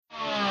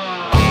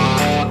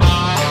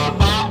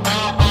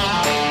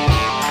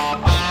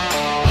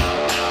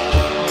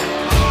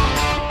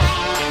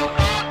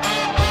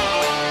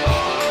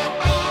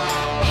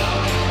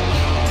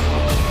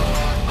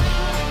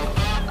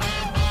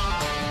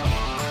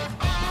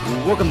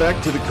Welcome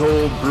back to the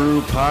Cold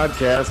Brew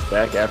Podcast,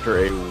 back after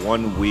a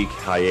 1-week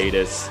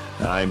hiatus.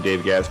 I'm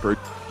Dave Gasper,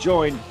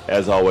 joined,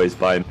 as always,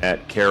 by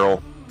Matt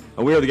Carroll.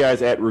 And we are the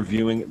guys at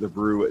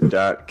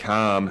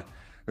reviewingthebrew.com.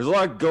 There's a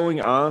lot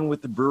going on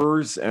with the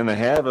Brewers, and they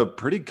have a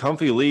pretty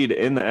comfy lead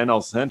in the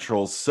NL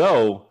Central.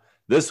 So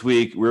this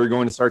week, we're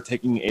going to start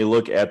taking a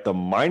look at the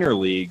minor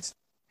leagues,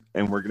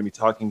 and we're going to be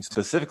talking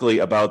specifically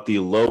about the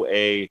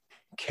low-A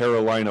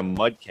Carolina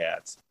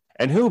Mudcats.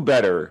 And who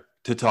better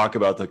to talk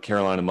about the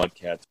Carolina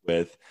Mudcats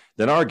with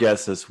than our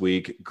guest this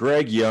week,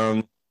 Greg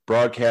Young,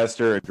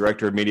 broadcaster and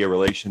director of media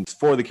relations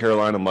for the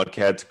Carolina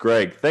Mudcats.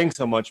 Greg, thanks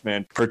so much,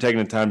 man, for taking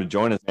the time to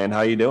join us, man.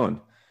 How you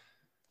doing?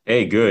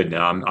 Hey, good.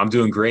 I'm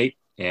doing great,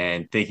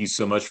 and thank you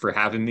so much for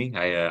having me.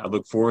 I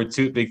look forward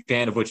to it. Big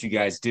fan of what you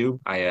guys do.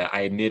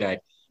 I admit I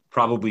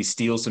probably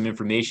steal some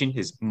information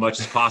as much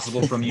as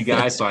possible from you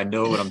guys, so I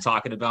know what I'm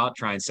talking about.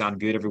 Try and sound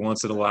good every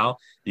once in a while.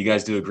 You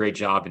guys do a great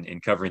job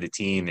in covering the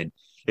team, and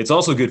it's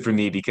also good for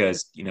me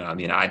because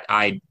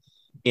I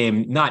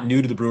am not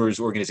new to the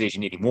Brewers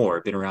organization anymore.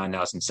 I've been around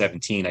now since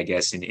 17, I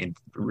guess, in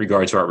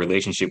regard to our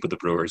relationship with the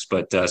Brewers.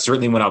 But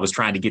certainly when I was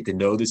trying to get to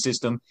know the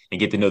system and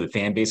get to know the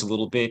fan base a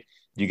little bit,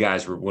 you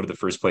guys were one of the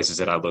first places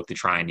that I looked to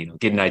try and,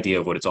 get an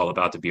idea of what it's all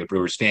about to be a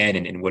Brewers fan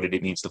and what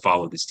it means to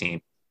follow this team.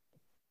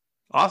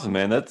 Awesome,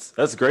 man.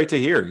 That's great to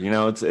hear.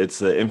 It's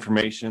the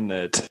information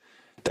that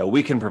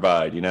we can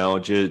provide.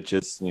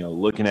 Just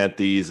looking at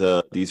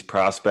these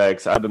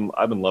prospects. I've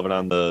been loving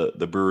on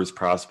the Brewers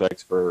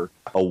prospects for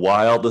a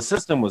while. The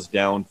system was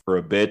down for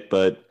a bit,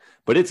 but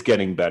it's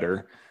getting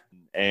better.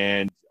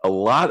 And a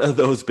lot of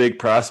those big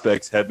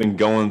prospects have been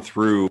going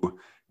through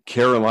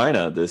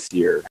Carolina this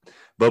year.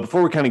 But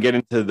before we kind of get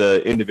into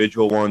the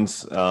individual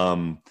ones,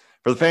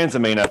 for the fans that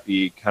may not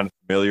be kind of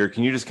familiar,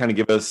 can you just kind of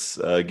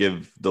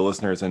give the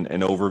listeners an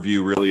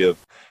overview really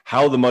of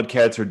how the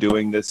Mudcats are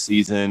doing this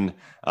season,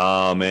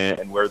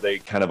 and where they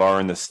kind of are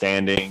in the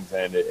standings,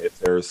 and if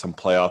there's some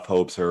playoff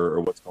hopes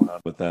or what's going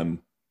on with them?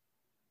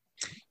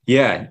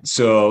 Yeah.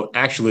 So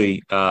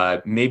actually,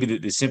 maybe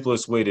the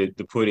simplest way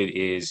to put it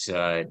is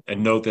a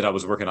note that I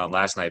was working on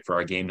last night for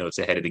our game notes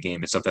ahead of the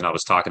game. It's something I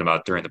was talking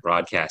about during the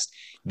broadcast.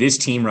 This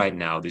team right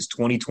now, this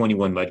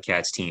 2021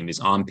 Mudcats team, is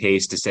on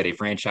pace to set a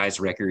franchise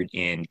record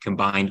in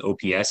combined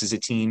OPS as a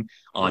team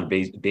on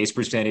base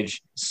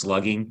percentage,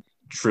 slugging,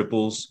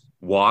 triples,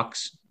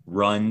 walks,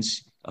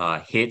 runs,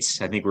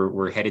 hits. I think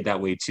we're headed that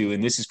way too.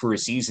 And this is for a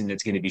season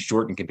that's going to be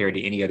shortened compared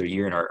to any other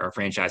year in our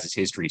franchise's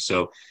history.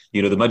 So,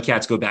 the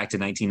Mudcats go back to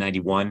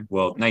 1991,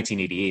 well,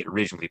 1988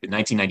 originally, but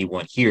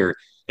 1991 here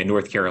in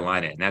North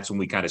Carolina. And that's when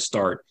we kind of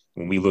start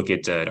when we look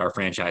at our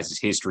franchise's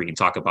history and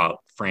talk about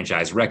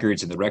franchise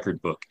records in the record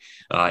book.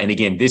 And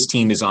again, this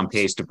team is on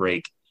pace to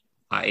break.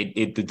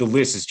 The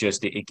list is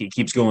just, it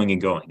keeps going and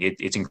going.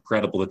 It's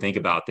incredible to think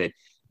about that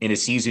in a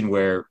season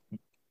where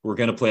we're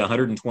going to play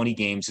 120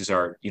 games as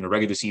our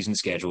regular season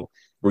schedule.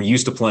 We're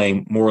used to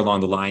playing more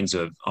along the lines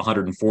of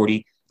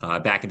 140.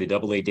 Back in the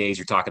AA days,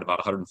 you're talking about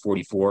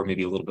 144,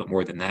 maybe a little bit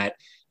more than that.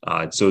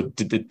 So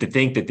to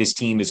think that this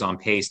team is on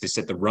pace to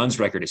set the runs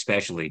record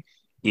especially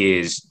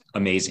is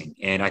amazing.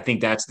 And I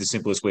think that's the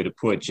simplest way to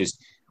put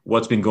just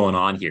what's been going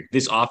on here.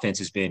 This offense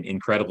has been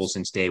incredible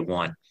since day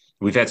one.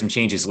 We've had some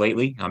changes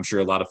lately. I'm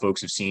sure a lot of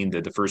folks have seen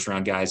the first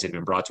round guys that have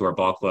been brought to our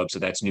ball club. So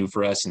that's new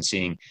for us, and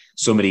seeing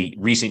so many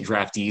recent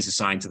draftees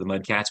assigned to the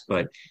Mudcats,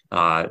 but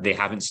they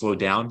haven't slowed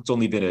down. It's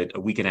only been a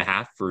week and a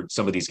half for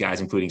some of these guys,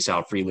 including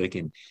Sal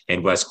Frelick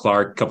and Wes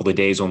Clark, a couple of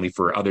days only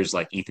for others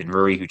like Ethan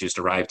Murray, who just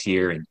arrived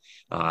here, and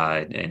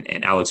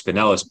Alex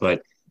Pinellas.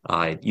 But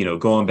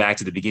going back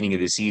to the beginning of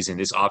the season,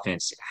 this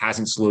offense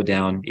hasn't slowed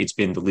down. It's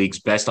been the league's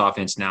best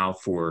offense now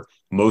for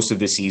most of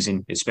the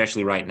season,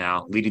 especially right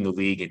now, leading the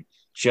league in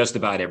just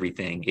about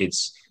everything.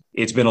 It's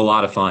been a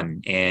lot of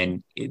fun.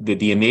 And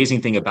the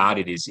amazing thing about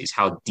it is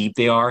how deep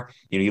they are.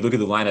 You look at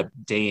the lineup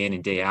day in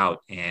and day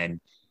out, and,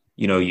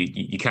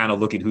 you kind of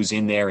look at who's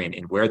in there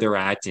and where they're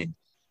at. And,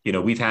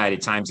 we've had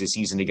at times this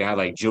season a guy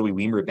like Joey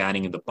Wiemer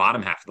batting in the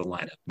bottom half of the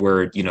lineup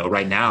where,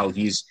 right now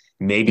he's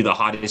maybe the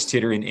hottest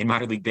hitter in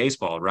minor league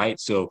baseball, right?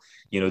 So,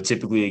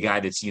 typically a guy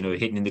that's,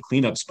 hitting in the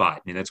cleanup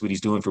spot, and that's what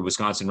he's doing for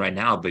Wisconsin right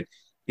now. But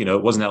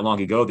it wasn't that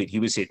long ago that he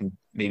was hitting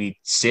maybe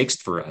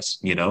sixth for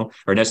us.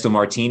 Ernesto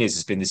Martinez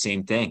has been the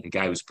same thing. The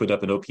guy who's put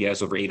up an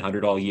OPS over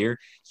 800 all year.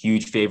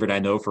 Huge favorite, I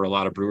know, for a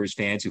lot of Brewers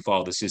fans who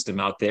follow the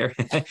system out there.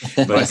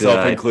 But,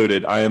 myself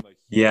included. I am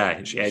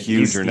a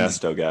huge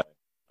Ernesto guy.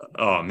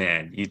 Oh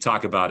man, you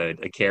talk about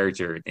a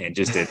character and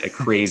just a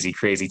crazy,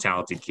 crazy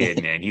talented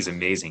kid, man. He's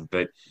amazing.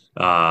 But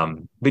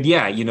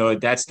yeah,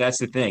 that's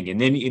the thing.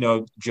 And then,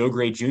 Joe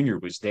Gray Jr.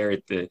 was there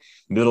at the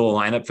middle of the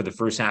lineup for the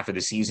first half of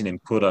the season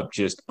and put up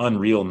just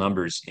unreal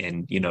numbers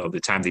in,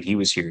 the time that he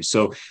was here.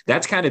 So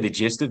that's kind of the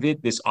gist of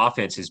it. This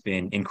offense has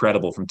been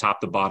incredible from top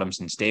to bottom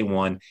since day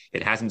one.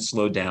 It hasn't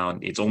slowed down.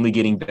 It's only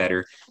getting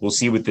better. We'll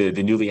see with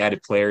the newly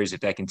added players if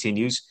that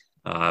continues.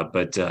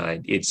 But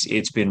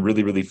it's been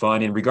really, really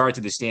fun. In regard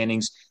to the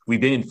standings,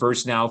 we've been in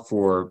first now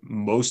for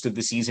most of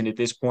the season at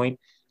this point.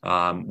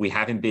 We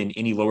haven't been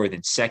any lower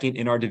than second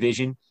in our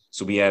division.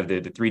 So we have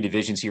the three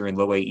divisions here in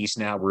Low A East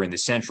now. We're in the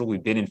Central.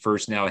 We've been in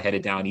first now,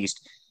 headed down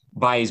East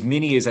by as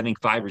many as I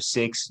think 5 or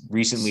 6.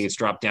 Recently, it's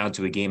dropped down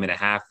to a game and a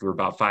half. We're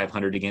about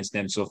 500 against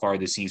them so far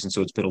this season.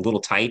 So it's been a little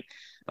tight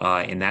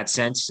in that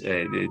sense.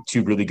 The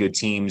two really good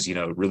teams,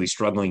 really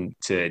struggling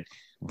to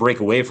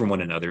break away from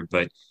one another.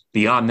 But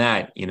beyond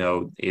that,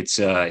 it's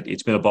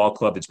been a ball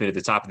club that's been at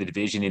the top of the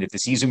division. And if the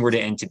season were to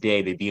end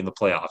today, they'd be in the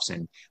playoffs.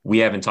 And we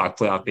haven't talked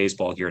playoff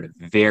baseball here in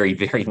a very,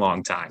 very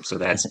long time. So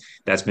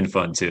that's been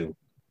fun too.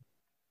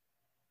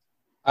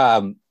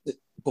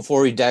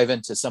 Before we dive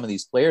into some of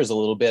these players a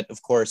little bit,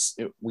 of course,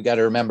 we got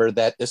to remember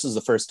that this is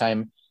the first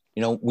time,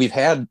 we've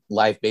had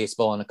live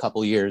baseball in a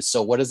couple of years.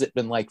 So what has it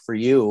been like for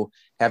you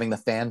having the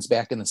fans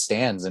back in the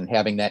stands and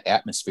having that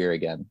atmosphere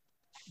again?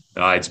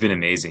 It's been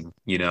amazing.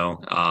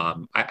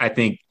 I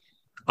think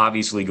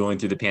obviously going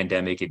through the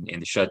pandemic and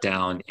the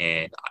shutdown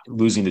and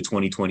losing the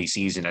 2020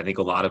 season, I think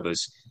a lot of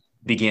us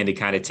began to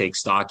kind of take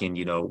stock in,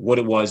 what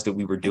it was that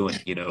we were doing,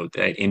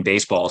 in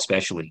baseball,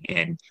 especially,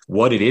 and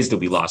what it is that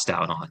we lost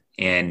out on.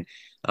 And,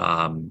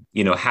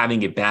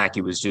 having it back,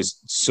 it was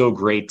just so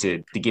great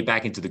to get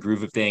back into the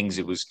groove of things.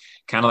 It was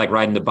kind of like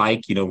riding the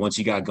bike, once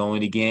you got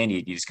going again,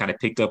 you just kind of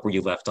picked up where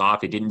you left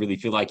off. It didn't really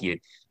feel like you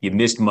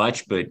missed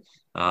much, but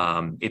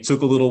it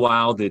took a little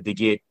while to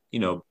get,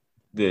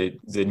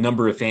 the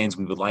number of fans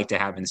we would like to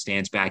have in the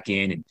stands back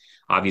in. And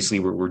obviously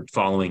we're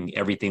following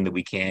everything that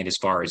we can as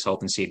far as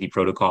health and safety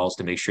protocols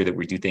to make sure that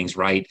we do things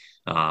right.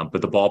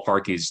 But the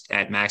ballpark is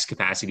at max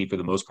capacity for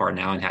the most part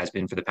now and has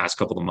been for the past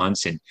couple of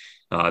months. And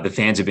the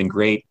fans have been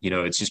great.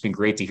 It's just been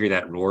great to hear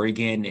that roar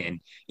again. And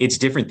it's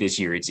different this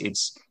year.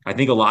 I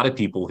think a lot of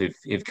people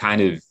have kind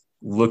of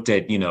looked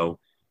at,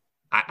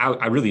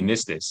 I really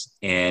miss this,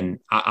 and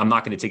I'm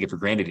not going to take it for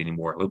granted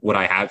anymore. What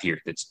I have here,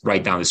 that's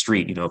right down the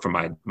street,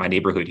 from my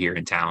neighborhood here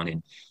in town,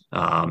 and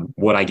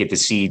what I get to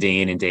see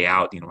day in and day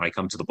out, when I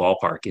come to the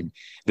ballpark, and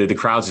the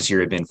crowds this year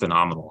have been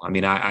phenomenal. I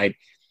mean,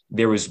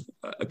 there was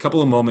a couple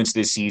of moments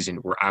this season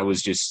where I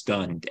was just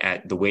stunned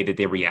at the way that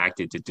they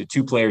reacted to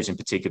two players in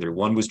particular.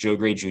 One was Joe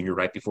Gray Jr.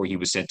 right before he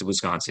was sent to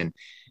Wisconsin,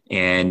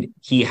 and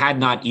he had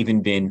not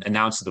even been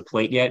announced to the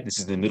plate yet. This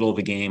is the middle of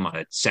a game on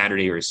a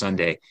Saturday or a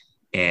Sunday.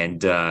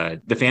 And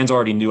the fans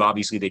already knew,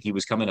 obviously, that he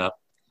was coming up.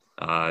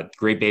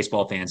 Great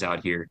baseball fans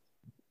out here.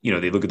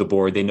 They look at the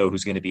board, they know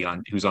who's going to be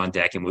who's on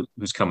deck and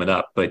who's coming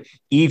up. But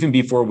even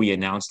before we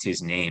announced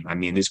his name, I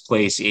mean, this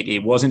place,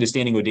 it wasn't a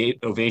standing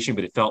ovation,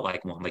 but it felt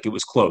like one. Like it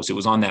was close. It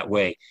was on that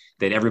way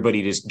that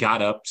everybody just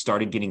got up,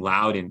 started getting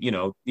loud. And,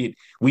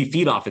 we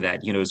feed off of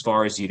that, as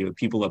far as,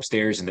 people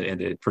upstairs and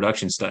the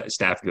production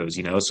staff goes,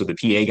 so the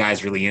PA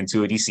guy's really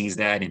into it. He sees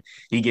that and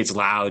he gets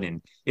loud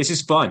and it's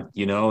just fun,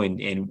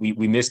 and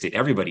we missed it.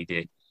 Everybody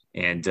did.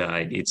 And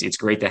it's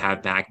great to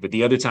have back. But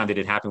the other time that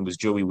it happened was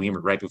Joey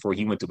Weimer right before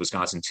he went to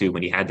Wisconsin too,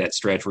 when he had that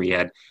stretch where he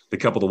had the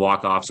couple of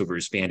walk-offs over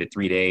a span of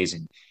 3 days.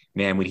 And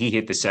man, when he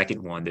hit the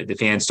second one, the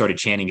fans started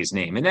chanting his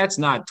name. And that's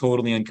not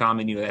totally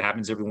uncommon. That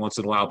happens every once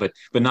in a while, but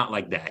not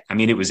like that. I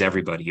mean, it was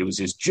everybody. It was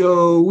just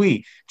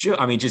Joey,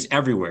 I mean, just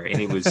everywhere.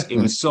 And it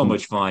was so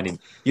much fun.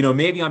 And,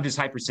 maybe I'm just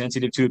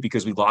hypersensitive to it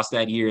because we lost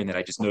that year and that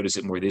I just noticed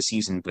it more this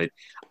season. But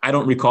I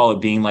don't recall it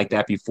being like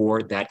that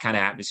before, that kind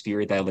of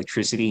atmosphere, that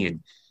electricity.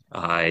 And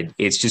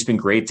it's just been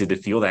great to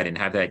feel that and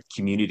have that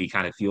community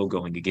kind of feel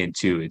going again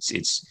too.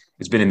 It's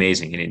been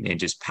amazing and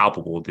just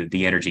palpable,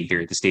 the energy here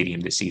at the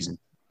stadium this season.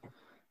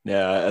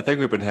 Yeah, I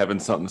think we've been having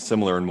something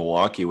similar in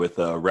Milwaukee with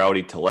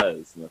Rowdy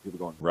Tellez. People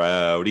going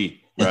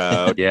Rowdy.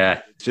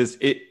 Yeah,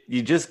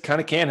 you just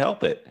kind of can't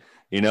help it.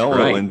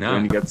 Right,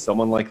 when you get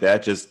someone like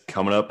that just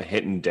coming up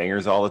hitting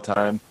dingers all the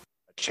time,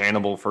 a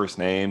chantable first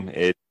name,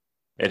 it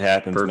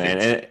happens. Perfect.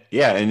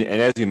 Man. And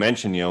as you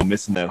mentioned,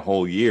 missing that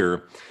whole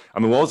year. I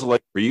mean, what was it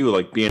like for you,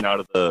 like being out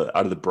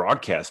of the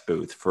broadcast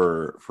booth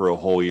for a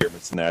whole year,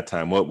 missing that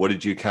time? What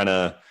did you kind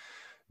of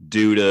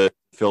do to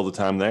fill the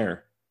time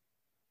there?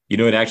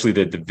 Actually,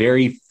 the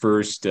very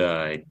first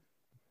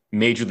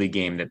major league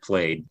game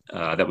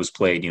that was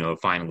played,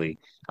 finally,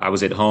 I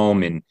was at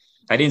home and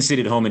I didn't sit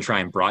at home and try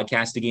and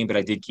broadcast the game, but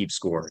I did keep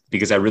score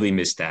because I really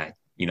missed that.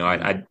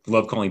 I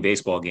love calling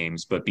baseball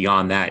games, but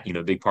beyond that,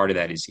 a big part of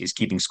that is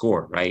keeping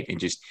score, right? And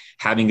just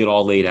having it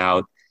all laid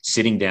out,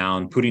 sitting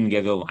down, putting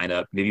together a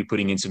lineup, maybe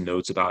putting in some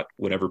notes about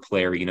whatever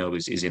player,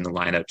 is in the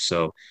lineup.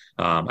 So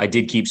I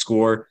did keep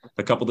score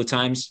a couple of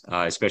times,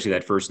 especially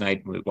that first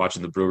night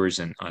watching the Brewers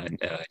and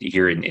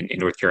here in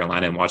North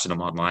Carolina and watching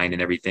them online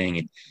and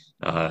everything.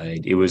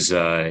 And it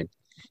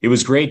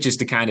was great just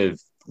to kind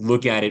of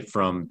look at it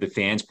from the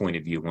fans' point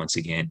of view once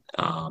again.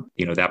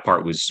 That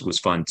part was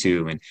fun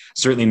too, and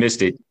certainly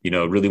missed it.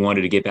 Really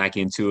wanted to get back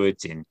into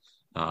it, and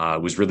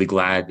was really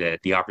glad that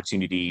the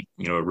opportunity,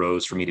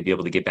 arose for me to be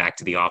able to get back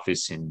to the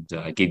office and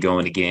get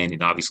going again,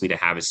 and obviously to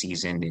have a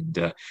season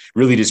and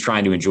really just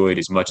trying to enjoy it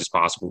as much as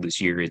possible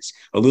this year. It's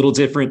a little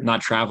different,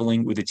 not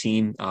traveling with a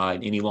team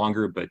any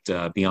longer,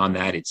 but beyond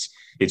that,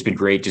 it's been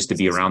great just to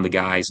be around the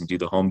guys and do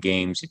the home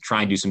games and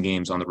try and do some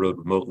games on the road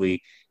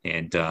remotely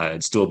and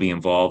still be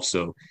involved.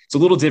 So it's a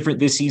little different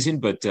this season,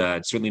 but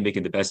certainly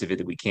making the best of it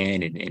that we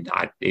can. And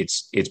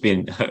it's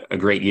been a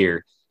great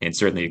year. and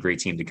certainly a great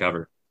team to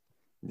cover.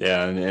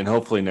 Yeah, and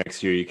hopefully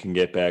next year you can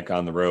get back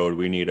on the road.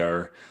 We need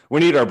our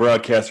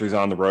broadcasters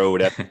on the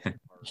road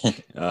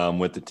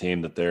with the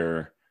team that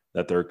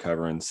they're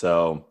covering.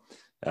 So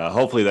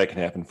hopefully that can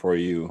happen for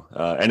you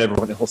and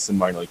everyone else in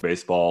minor league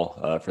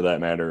baseball, for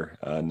that matter,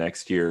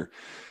 next year.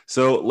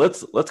 So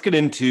let's get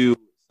into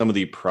some of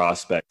the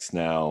prospects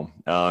now.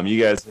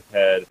 You guys have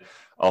had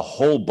a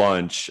whole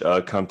bunch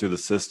come through the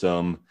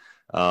system,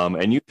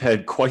 and you've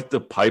had quite the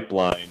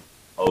pipeline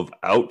of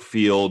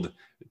outfield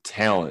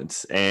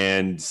talents.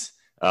 And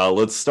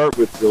let's start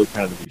with really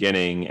kind of the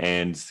beginning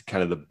and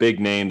kind of the big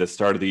name that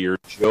started the year,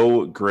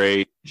 Joe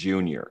Gray Jr.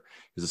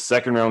 He was a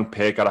second-round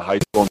pick out of high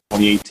school in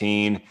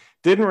 2018.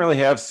 Didn't really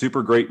have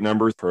super great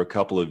numbers for a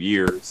couple of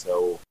years,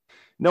 so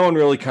no one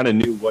really kind of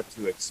knew what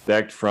to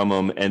expect from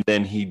him. And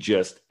then he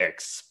just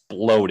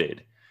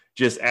exploded,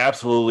 just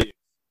absolutely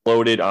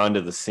exploded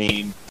onto the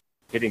scene,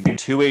 hitting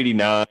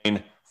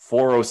 289,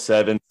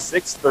 407,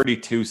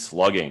 632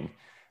 slugging,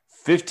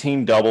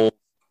 15 doubles,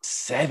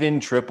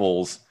 7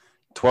 triples,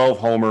 12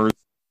 homers,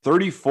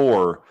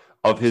 34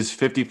 of his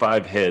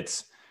 55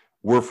 hits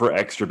were for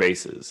extra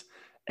bases,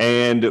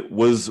 and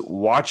was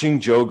watching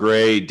Joe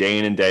Gray day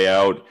in and day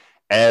out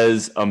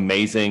as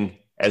amazing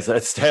as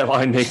that stat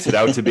line makes it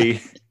out to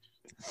be.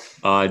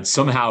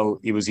 Somehow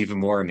it was even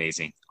more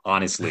amazing,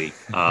 honestly,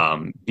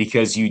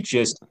 because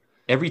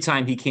every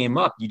time he came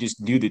up, you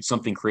just knew that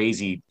something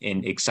crazy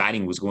and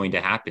exciting was going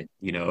to happen,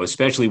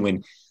 especially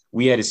when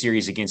we had a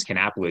series against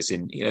Kannapolis,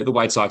 and the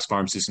White Sox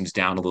farm system's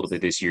down a little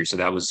bit this year. So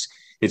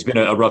it's been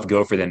a rough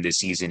go for them this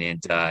season.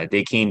 And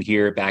they came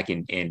here back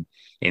in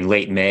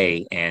late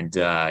May,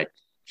 and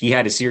he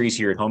had a series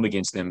here at home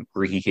against them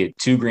where he hit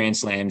 2 grand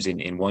slams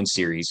in one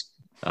series.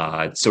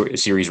 So a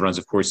series runs,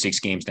 of course, 6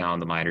 games down in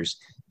the minors.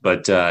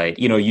 But,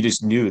 you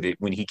just knew that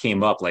when he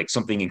came up, like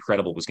something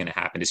incredible was going to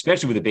happen,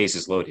 especially with the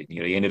bases loaded.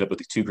 He ended up with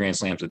the 2 grand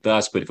slams with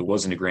us, but if it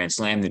wasn't a grand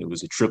slam, then it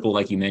was a triple,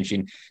 like you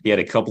mentioned. He had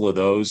a couple of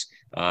those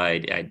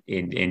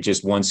in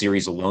just one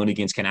series alone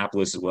against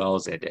Kannapolis, as well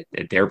as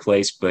at their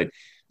place. But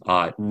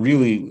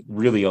really,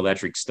 really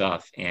electric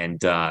stuff. And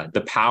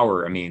the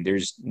power, I mean,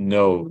 there's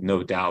no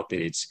doubt that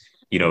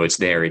it's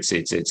there.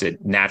 It's a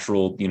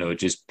natural,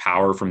 just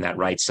power from that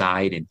right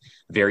side, and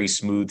very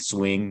smooth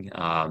swing.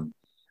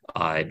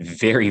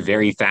 Very,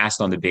 very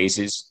fast on the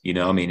bases.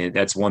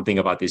 That's one thing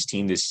about this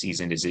team this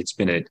season is it's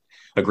been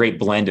a great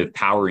blend of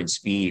power and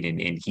speed.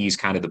 And he's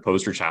kind of the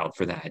poster child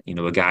for that,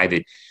 a guy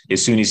that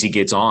as soon as he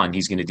gets on,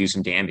 he's going to do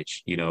some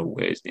damage,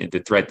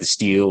 the threat to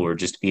steal or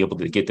just to be able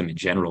to get them in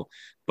general.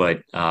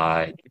 But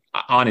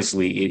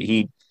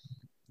honestly,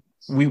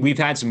 we've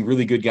had some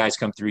really good guys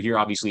come through here,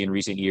 obviously, in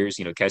recent years.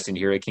 Keston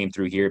Hiura came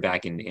through here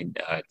back in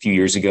a few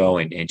years ago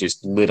and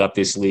just lit up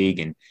this league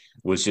and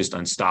was just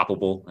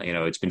unstoppable.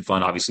 It's been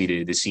fun,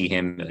 obviously, to see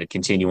him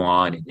continue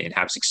on and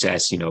have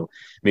success,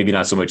 maybe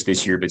not so much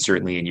this year, but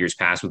certainly in years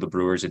past with the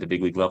Brewers at the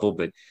big league level.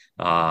 But,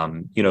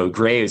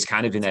 Gray is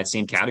kind of in that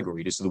same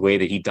category, just the way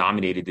that he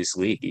dominated this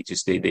league. It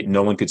just, that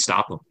no one could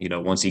stop him,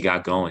 once he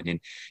got going. And,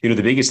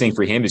 the biggest thing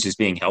for him is just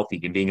being healthy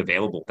and being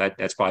available.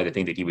 That's probably the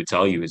thing that he would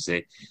tell you is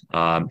that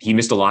he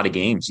missed a lot of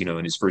games,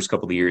 in his first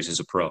couple of years as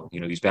a pro.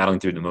 He's battling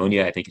through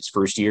pneumonia, I think his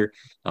first year.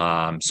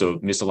 So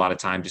missed a lot of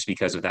time just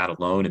because of that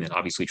alone. And then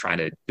obviously trying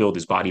to build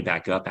his body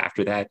back up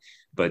after that.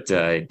 But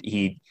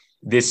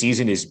this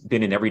season has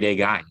been an everyday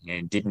guy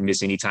and didn't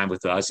miss any time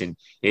with us. And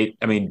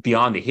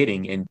beyond the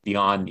hitting and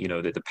beyond,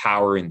 the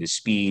power and the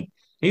speed,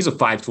 he's a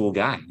 5-tool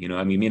guy. He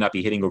may not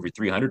be hitting over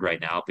 300 right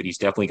now, but he's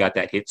definitely got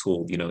that hit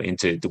tool,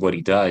 into what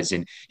he does.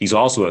 And he's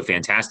also a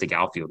fantastic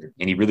outfielder.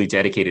 And he really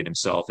dedicated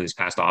himself this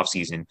past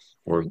offseason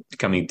or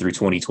coming through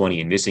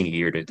 2020 and missing a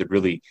year to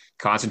really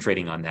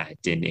concentrating on that.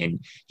 And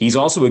he's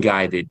also a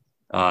guy that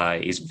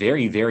is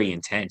very, very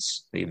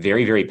intense,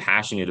 very, very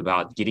passionate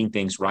about getting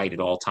things right at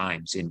all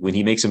times. And when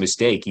he makes a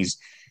mistake,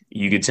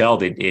 you could tell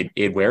that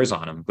it wears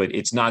on him, but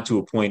it's not to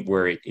a point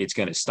where it's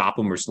going to stop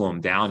him or slow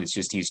him down. It's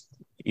just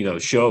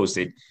shows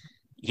that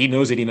he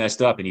knows that he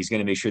messed up and he's going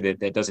to make sure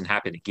that that doesn't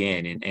happen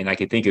again. And I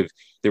could think of,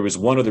 there was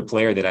one other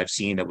player that I've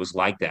seen that was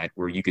like that,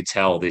 where you could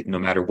tell that no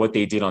matter what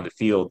they did on the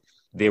field,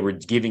 they were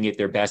giving it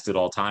their best at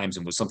all times.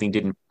 And when something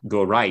didn't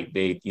go right,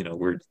 they,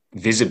 were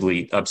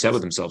visibly upset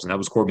with themselves. And that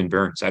was Corbin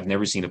Burnes. I've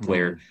never seen a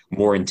player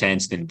more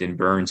intense than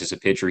Burnes as a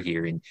pitcher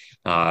here. And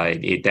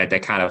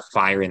that kind of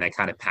fire and that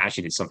kind of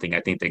passion is something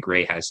I think that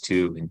Gray has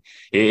too. And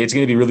it's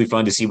going to be really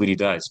fun to see what he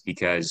does,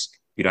 because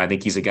I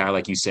think he's a guy,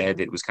 like you said,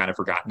 that was kind of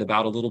forgotten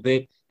about a little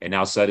bit. And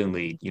now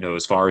suddenly,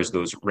 as far as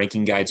those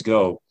ranking guides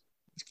go,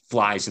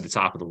 flies to the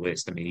top of the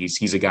list.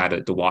 He's a guy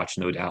to watch,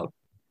 no doubt.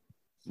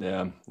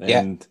 Yeah.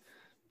 And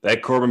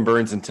that Corbin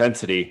Burnes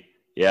intensity,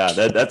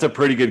 that's a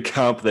pretty good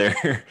comp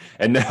there.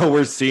 And now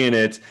we're seeing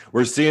it.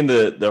 We're seeing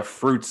the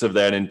fruits of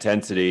that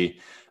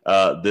intensity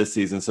this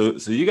season. So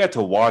you got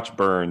to watch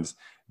Burnes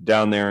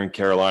down there in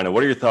Carolina.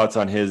 What are your thoughts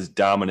on his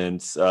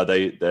dominance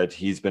that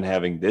he's been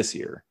having this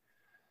year?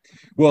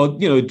 Well,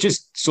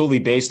 just solely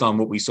based on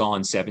what we saw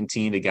in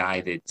 17, the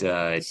guy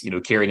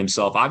that, carried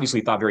himself,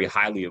 obviously thought very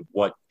highly of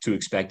what to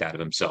expect out of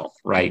himself.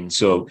 Right. Mm-hmm.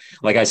 So,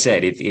 like I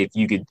said,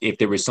 if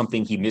there was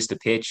something, he missed a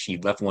pitch, he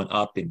left one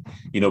up and,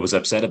 was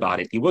upset about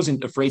it. He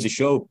wasn't afraid to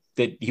show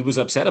that he was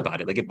upset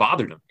about it. Like, it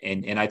bothered him.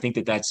 And I think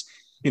that that's,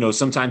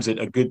 sometimes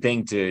a good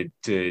thing to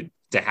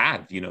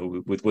have,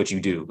 with what you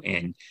do.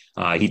 And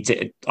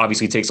he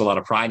obviously takes a lot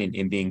of pride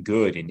in being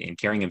good and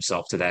carrying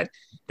himself to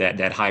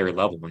that higher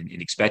level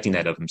and expecting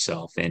that of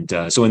himself. And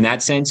so in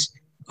that sense,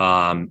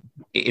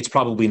 it's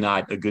probably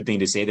not a good thing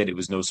to say that it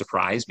was no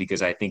surprise,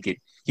 because I think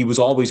he was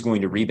always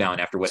going to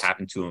rebound after what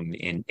happened to him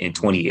in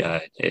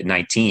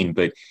 2019.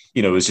 But,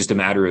 it was just a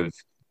matter of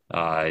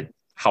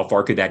how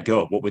far could that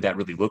go? What would that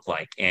really look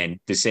like? And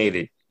to say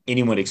that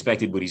anyone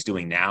expected what he's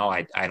doing now,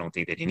 I don't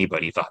think that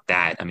anybody thought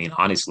that. I mean,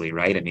 honestly,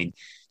 right? I mean,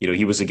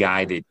 he was a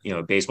guy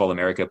that, Baseball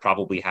America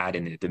probably had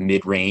in the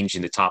mid-range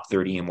in the top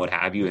 30 and what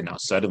have you. And now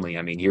suddenly,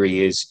 I mean, here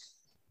he is.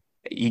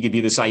 He could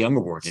be the Cy Young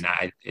Award, and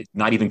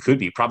not even could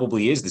be,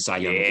 probably is the Cy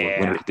Young Award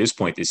winner at this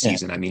point this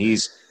season. I mean,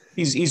 he's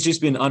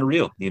just been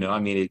unreal. I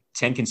mean,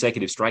 10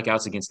 consecutive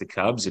strikeouts against the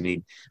Cubs. I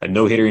mean, a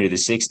no-hitter into the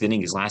 6th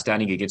inning, his last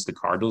outing against the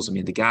Cardinals. I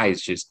mean, the guy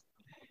is just,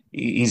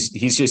 he's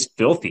just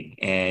filthy.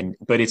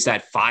 But it's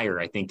that fire,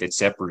 I think, that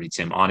separates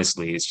him.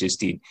 Honestly, it's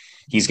just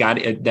he's got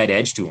that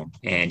edge to him,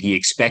 and he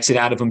expects it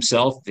out of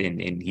himself,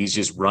 and he's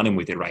just running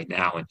with it right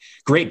now. And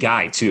great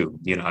guy too.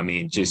 I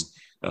mean, just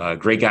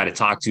great guy to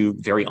talk to,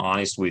 very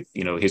honest with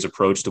his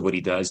approach to what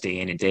he does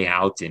day in and day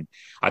out. And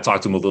I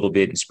talked to him a little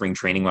bit in spring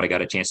training when I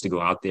got a chance to go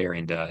out there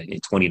in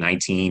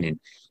 2019, and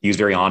he was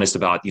very honest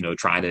about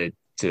trying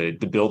to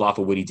build off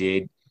of what he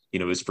did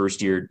his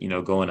first year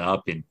going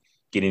up and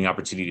getting an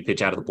opportunity to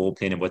pitch out of the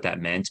bullpen and what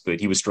that meant. But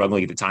he was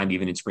struggling at the time,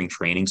 even in spring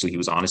training. So he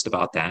was honest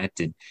about that.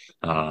 And,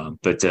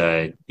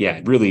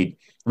 yeah, really,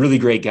 really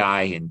great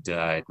guy,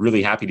 and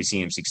really happy to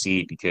see him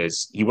succeed,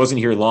 because he wasn't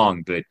here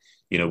long, but,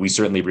 we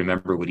certainly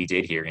remember what he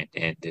did here.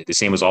 And the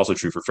same was also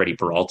true for Freddie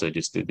Peralta.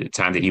 Just the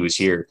time that he was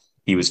here,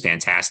 he was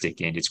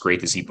fantastic. And it's great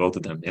to see both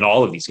of them and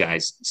all of these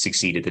guys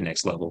succeed at the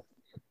next level.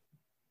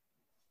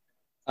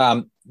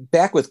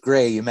 Back with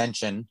Gray, you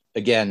mentioned,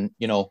 again,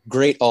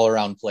 great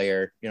all-around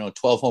player,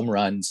 12 home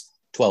runs,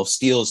 12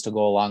 steals to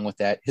go along with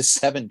that. His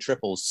 7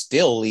 triples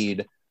still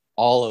lead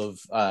all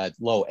of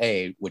low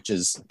A, which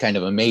is kind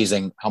of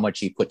amazing how much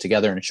he put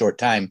together in a short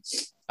time.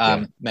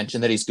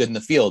 Mentioned that he's good in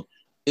the field.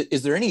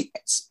 Is there any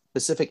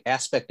specific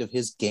aspect of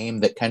his game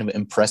that kind of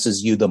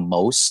impresses you the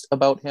most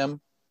about him?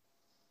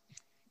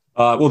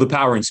 Well, the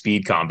power and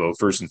speed combo,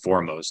 first and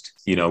foremost.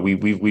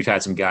 We've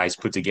had some guys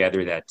put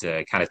together that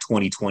kind of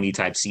 2020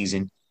 type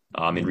season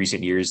in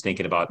recent years,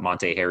 thinking about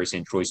Monte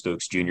Harrison, Troy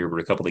Stokes Jr. were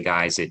a couple of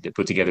guys that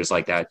put together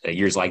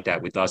years like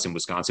that with us in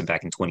Wisconsin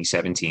back in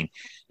 2017.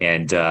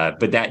 And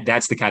but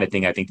that's the kind of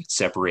thing I think that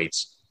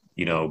separates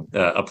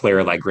a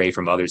player like Gray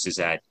from others, is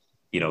that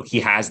he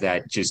has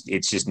that,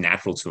 it's just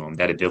natural to him,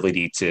 that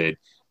ability to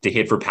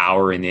hit for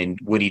power. And then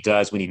when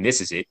he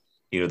misses it,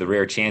 the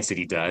rare chance that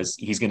he does,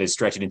 he's going to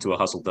stretch it into a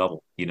hustle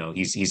double.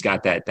 He's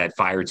got that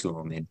fire to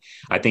him. And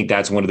I think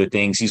that's one of the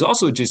things. He's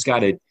also just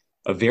got a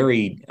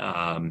very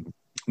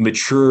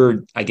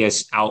mature, I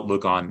guess,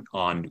 outlook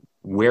on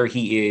where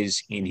he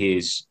is in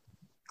his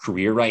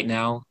career right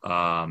now,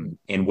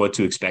 and what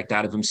to expect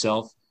out of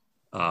himself.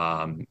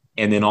 And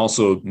then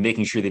also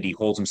making sure that he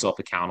holds himself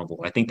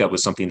accountable. I think that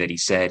was something that he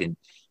said. And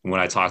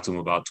when I talked to him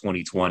about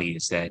 2020,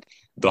 is that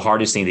the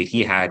hardest thing that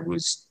he had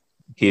was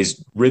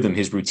his rhythm,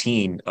 his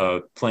routine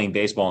of playing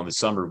baseball in the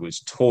summer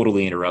was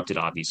totally interrupted,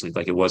 obviously,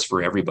 like it was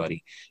for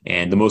everybody.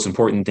 And the most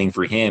important thing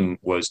for him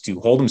was to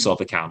hold himself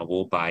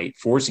accountable by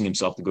forcing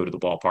himself to go to the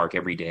ballpark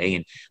every day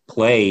and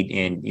play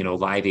in,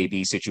 live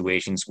AB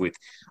situations with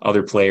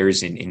other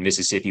players in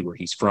Mississippi, where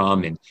he's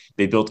from. And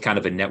they built kind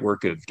of a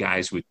network of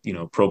guys with,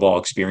 pro ball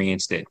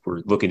experience that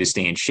were looking to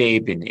stay in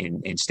shape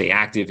and stay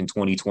active in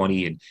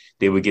 2020. And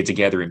they would get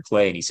together and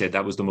play. And he said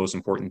that was the most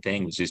important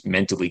thing, was just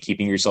mentally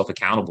keeping yourself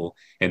accountable.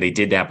 And they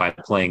did that by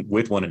playing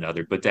with one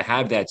another. But to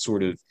have that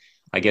sort of,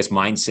 I guess,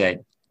 mindset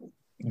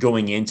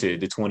going into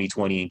the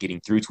 2020 and getting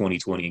through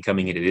 2020 and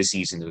coming into this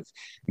season, of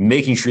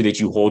making sure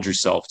that you hold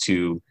yourself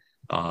to,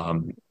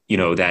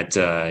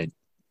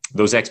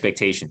 those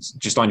expectations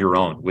just on your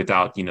own,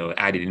 without,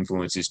 added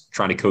influences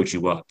trying to coach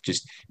you up,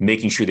 just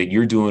making sure that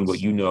you're doing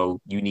what you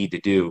need to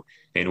do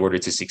in order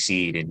to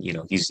succeed. And,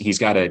 he's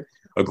got a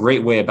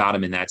great way about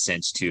him in that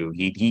sense too.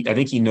 I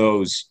think he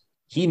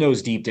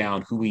knows deep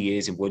down who he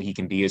is and what he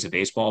can be as a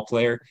baseball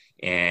player.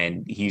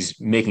 And he's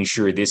making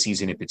sure this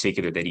season in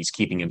particular that he's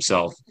keeping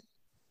himself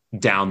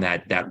down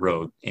that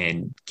road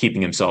and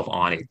keeping himself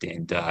on it.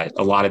 And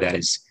a lot of that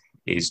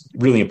is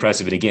really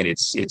impressive. And again,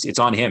 it's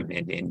on him,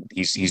 and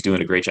he's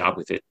doing a great job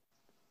with it.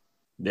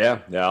 Yeah.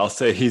 I'll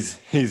say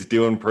he's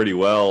doing pretty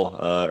well.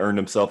 Earned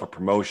himself a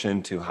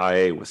promotion to High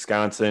A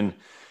Wisconsin,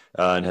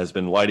 and has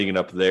been lighting it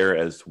up there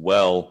as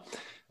well.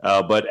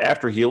 But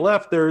after he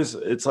left,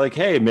 it's like,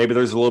 hey, maybe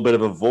there's a little bit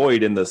of a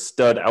void in the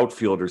stud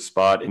outfielder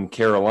spot in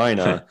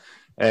Carolina.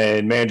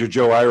 And manager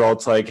Joe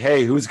Eierald's like,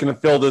 hey, who's going to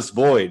fill this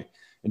void?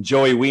 And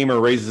Joey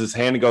Wiemer raises his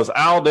hand and goes,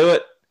 I'll do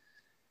it.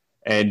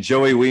 And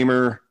Joey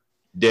Wiemer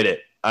did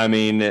it. I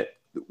mean,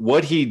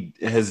 what he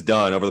has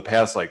done over the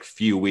past like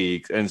few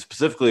weeks, and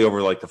specifically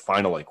over like the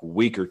final like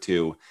week or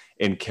two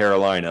in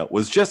Carolina,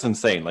 was just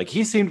insane. Like,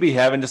 he seemed to be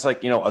having just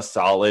like, a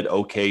solid,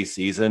 okay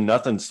season,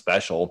 nothing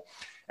special.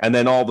 And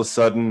then all of a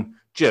sudden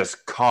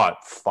just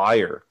caught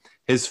fire.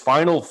 His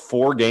final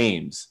 4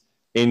 games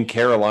in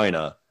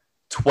Carolina,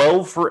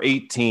 12 for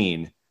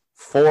 18,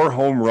 4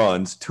 home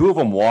runs, 2 of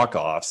them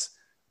walk-offs,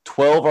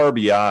 12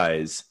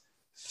 RBIs,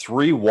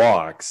 3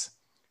 walks,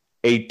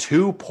 a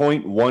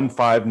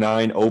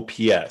 2.159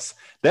 OPS.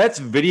 That's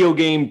video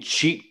game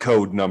cheat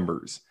code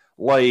numbers.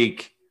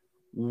 Like,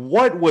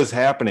 what was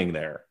happening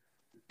there?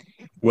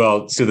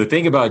 Well, so the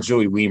thing about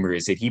Joey Wiemer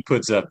is that he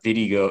puts up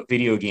video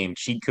game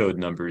cheat code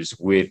numbers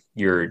with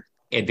your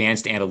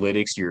advanced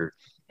analytics, your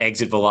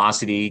exit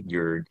velocity,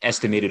 your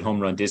estimated home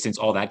run distance,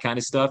 all that kind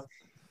of stuff.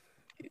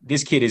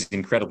 This kid is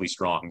incredibly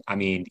strong. I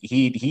mean,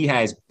 he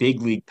has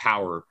big league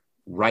power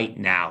right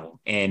now,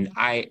 and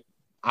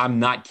I'm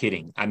not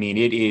kidding. I mean,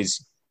 it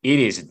is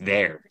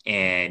there,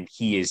 and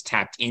he is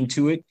tapped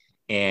into it.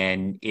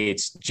 And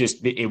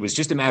it was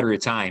just a matter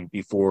of time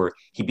before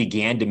he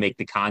began to make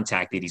the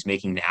contact that he's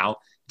making now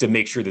to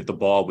make sure that the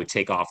ball would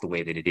take off the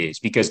way that it is,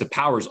 because the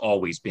power's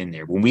always been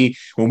there. When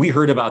we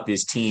heard about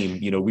this team,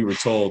 we were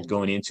told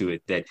going into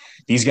it that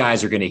these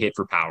guys are going to hit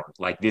for power.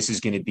 Like, this is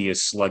going to be a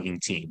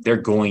slugging team. They're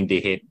going to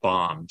hit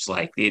bombs.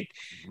 Like it.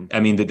 I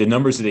mean, the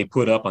numbers that they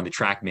put up on the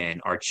TrackMan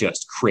are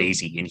just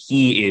crazy. And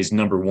he is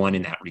number one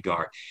in that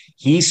regard.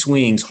 He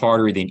swings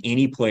harder than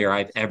any player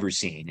I've ever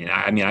seen. And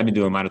I mean, I've been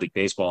doing minor league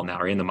baseball now,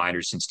 or in the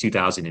minors, since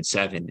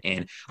 2007.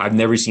 And I've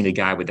never seen a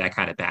guy with that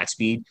kind of bat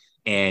speed.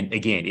 And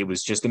again, it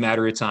was just a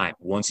matter of time.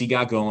 Once he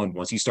got going,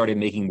 once he started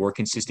making more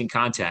consistent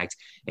contact,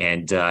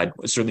 and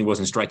certainly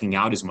wasn't striking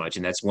out as much.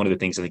 And that's one of the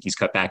things I think he's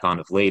cut back on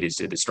of late, is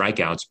the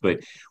strikeouts.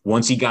 But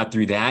once he got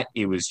through that,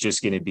 it was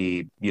just going to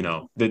be,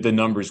 the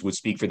numbers would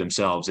speak for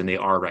themselves, and they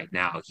are right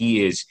now.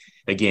 He is,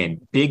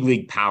 again, big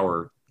league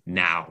power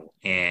now.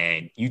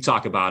 And you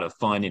talk about a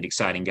fun and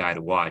exciting guy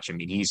to watch. I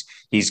mean, he's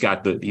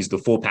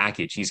the full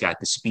package. He's got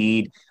the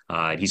speed,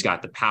 he's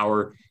got the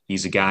power.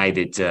 He's a guy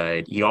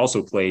that he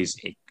also plays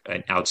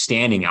an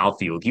outstanding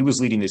outfield. He was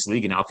leading this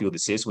league in outfield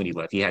assists when he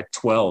left. He had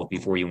 12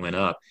 before he went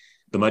up.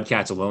 The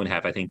Mudcats alone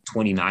have, I think,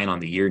 29 on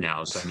the year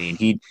now. So I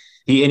mean,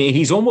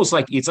 he's almost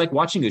like, it's like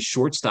watching a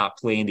shortstop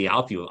play in the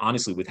outfield,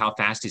 honestly, with how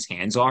fast his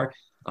hands are.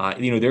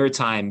 There are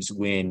times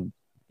when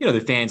the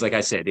fans, like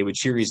I said, they would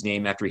cheer his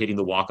name after hitting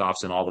the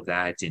walk-offs and all of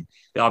that. And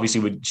they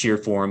obviously would cheer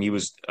for him. He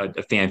was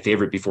a fan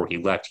favorite before he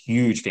left,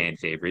 huge fan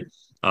favorite.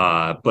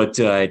 But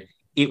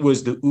it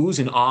was the oohs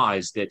and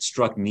ahs that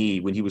struck me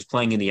when he was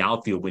playing in the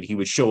outfield, when he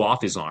would show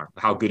off his arm,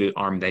 how good an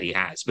arm that he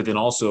has, but then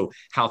also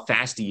how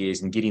fast he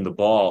is in getting the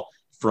ball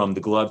from the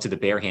glove to the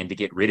bare hand to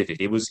get rid of it.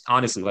 It was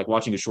honestly like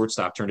watching a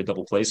shortstop turn a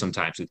double play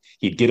sometimes.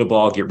 He'd get a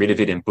ball, get rid of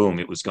it, and boom,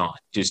 it was gone.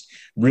 Just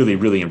really,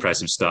 really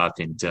impressive stuff,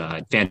 and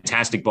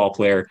fantastic ball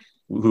player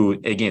who,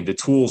 again, the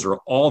tools are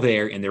all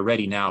there and they're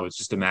ready now. It's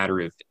just a matter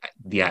of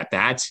the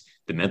at-bats,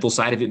 the mental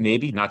side of it,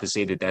 maybe. Not to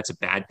say that that's a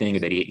bad thing or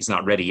that he's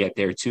not ready yet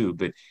there too,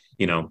 but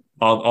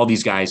all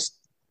these guys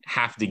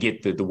have to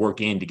get the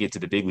work in to get to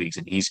the big leagues,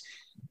 and he's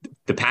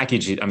the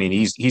package. I mean,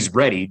 he's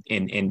ready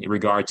in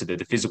regard to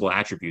the physical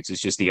attributes.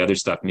 It's just the other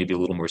stuff, maybe a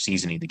little more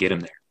seasoning to get him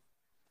there.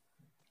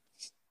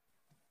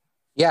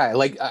 Yeah,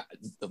 I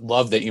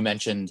love that you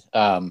mentioned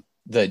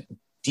the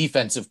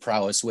defensive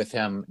prowess with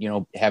him,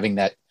 having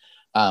that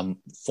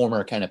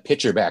former kind of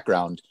pitcher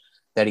background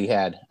that he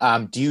had.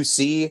 Do you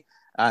see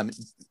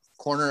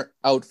corner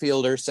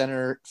outfielder,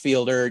 center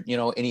fielder,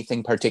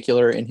 anything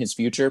particular in his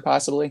future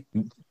possibly?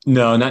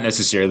 No, not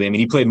necessarily. I mean,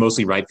 he played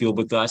mostly right field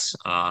with us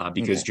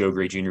because Joe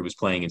Gray Jr. was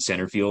playing in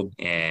center field.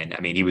 And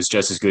I mean, he was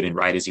just as good in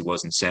right as he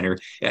was in center.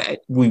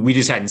 We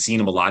just hadn't seen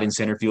him a lot in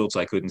center field,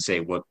 so I couldn't say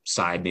what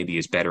side maybe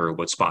is better or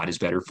what spot is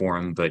better for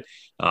him. But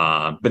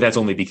that's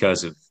only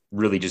because of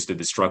really just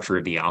the structure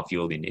of the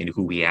outfield and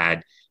who we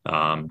had.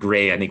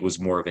 Gray, I think, was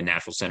more of a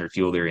natural center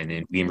fielder, and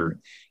then Wiemer,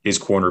 his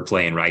corner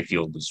play in right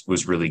field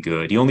was really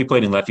good. He only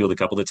played in left field a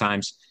couple of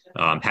times,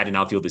 had an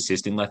outfield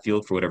assist in left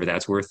field for whatever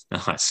that's worth.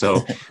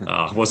 So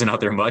wasn't out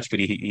there much, but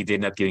he did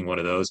end up getting one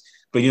of those.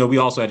 But, we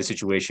also had a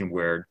situation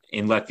where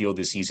in left field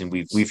this season,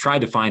 we've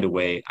tried to find a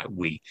way,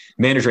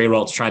 manager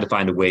Aralt's trying to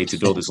find a way to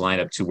build his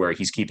lineup to where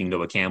he's keeping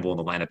Noah Campbell in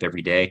the lineup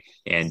every day.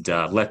 And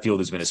left field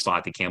has been a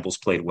spot that Campbell's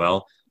played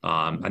well.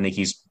 I think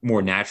he's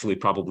more naturally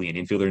probably an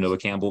infielder, Noah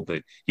Campbell,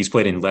 but he's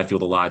played in left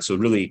field a lot. So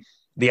really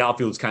the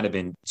outfield's kind of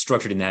been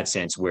structured in that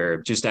sense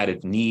where just out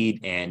of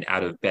need and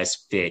out of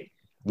best fit,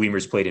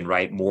 Wiemer's played in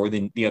right more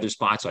than the other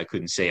spots. So I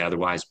couldn't say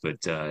otherwise,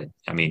 but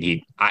I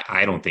mean,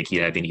 I don't think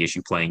he'd have any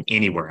issue playing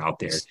anywhere out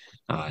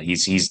there.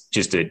 He's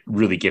just a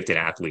really gifted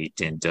athlete,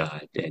 and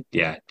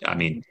yeah, I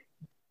mean,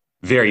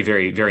 very,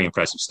 very, very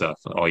impressive stuff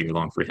all year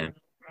long for him.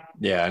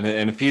 Yeah,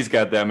 and if he's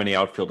got that many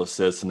outfield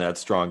assists and that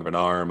strong of an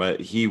arm,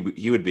 he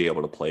would be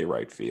able to play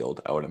right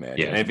field, I would imagine.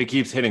 Yeah. And if he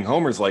keeps hitting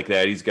homers like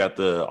that, he's got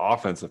the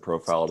offensive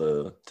profile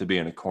to be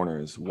in a corner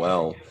as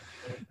well.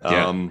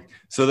 Yeah.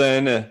 So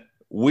then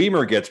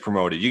Weimer gets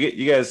promoted.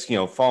 You guys,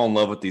 fall in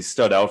love with these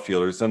stud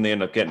outfielders, then they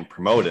end up getting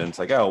promoted. And it's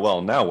like, oh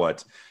well, now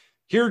what?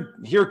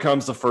 Here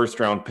comes the first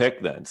round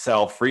pick then,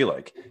 Sal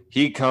Frelick.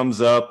 He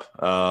comes up,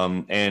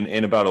 and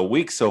in about a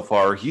week so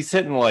far, he's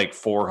hitting like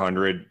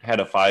 400, had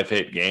a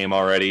 5-hit game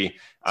already.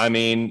 I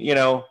mean,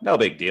 no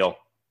big deal.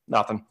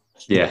 Nothing.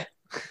 Yeah.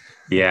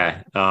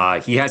 Yeah.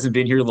 He hasn't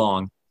been here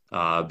long,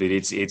 but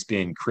it's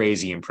been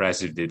crazy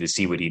impressive to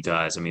see what he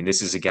does. I mean,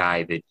 this is a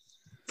guy that,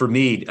 for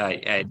me,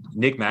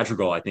 Nick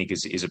Madrigal, I think,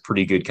 is a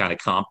pretty good kind of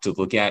comp to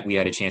look at. We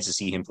had a chance to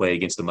see him play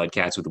against the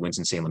Mudcats with the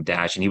Winston-Salem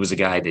Dash, and he was a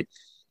guy that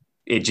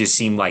it just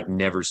seemed like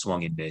never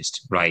swung and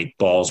missed, right?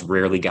 Balls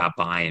rarely got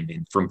by him.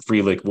 And from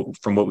Frelick,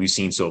 from what we've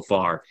seen so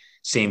far,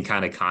 same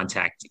kind of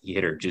contact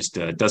hitter, just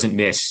doesn't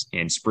miss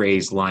and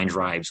sprays line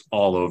drives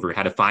all over.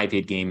 Had a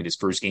 5-hit game in his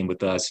first game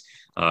with us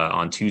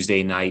on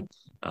Tuesday night.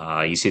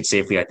 He's hit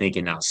safely, I think,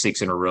 in now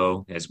 6 in a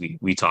row as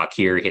we talk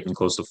here, hitting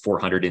close to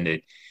 400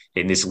 in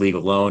this league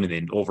alone. And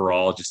then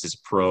overall, just as a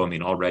pro, I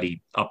mean,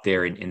 already up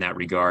there in that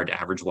regard,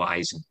 average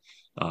wise.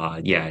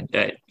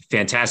 And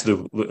fantastic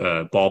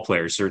ball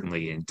player,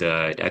 certainly. And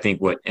I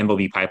think what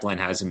MLB Pipeline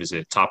has him is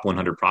a top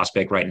 100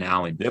 prospect right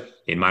now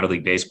in minor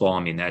league baseball. I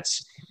mean,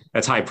 that's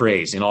high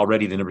praise, and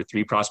already the number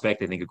 3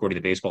 prospect, I think, according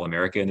to Baseball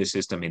America in this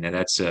system. I mean,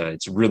 that's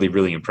it's really,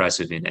 really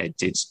impressive, and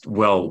it's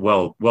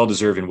well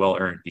deserved and well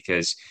earned,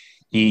 because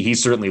he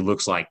certainly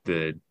looks like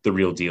the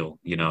real deal.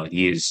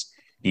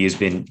 He has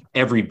been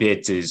every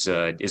bit as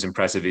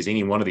impressive as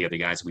any one of the other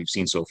guys that we've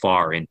seen so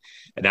far. And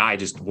now I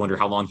just wonder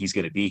how long he's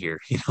going to be here.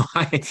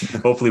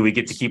 Hopefully we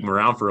get to keep him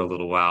around for a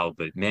little while.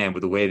 But man,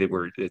 with the way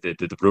that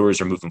the Brewers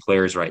are moving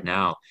players right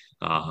now,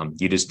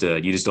 you just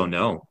don't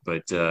know.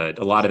 But a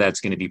lot of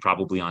that's going to be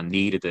probably on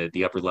need at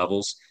the upper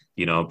levels.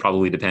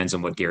 Probably depends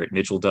on what Garrett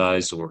Mitchell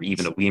does, or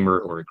even a Weimer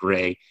or a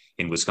Gray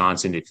in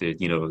Wisconsin. If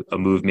a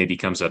move maybe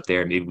comes up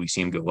there, maybe we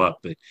see him go up.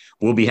 But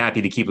we'll be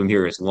happy to keep him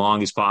here as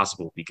long as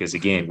possible, because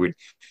again,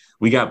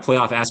 we got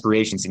playoff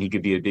aspirations, and he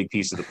could be a big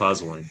piece of the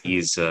puzzle. And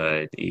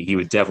he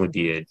would definitely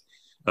be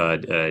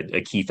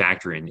a key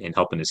factor in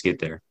helping us get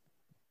there.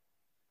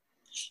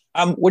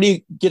 What do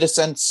you get a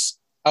sense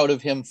out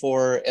of him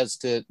for as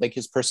to like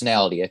his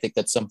personality? I think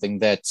that's something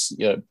that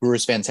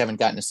Brewers fans haven't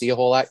gotten to see a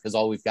whole lot, because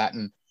all we've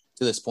gotten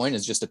to this point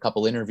is just a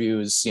couple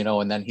interviews,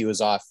 and then he was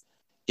off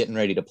getting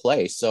ready to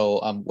play. So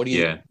what do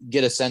you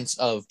get a sense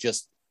of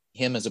just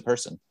him as a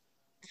person?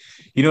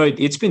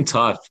 It's been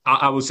tough.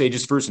 I would say,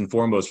 just first and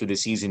foremost, for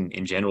this season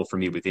in general, for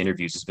me with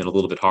interviews, it's been a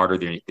little bit harder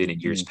than in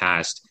years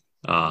past.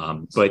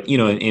 But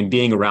in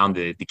being around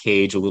the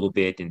cage a little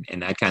bit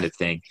and that kind of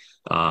thing.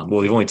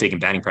 We've only taken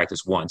batting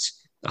practice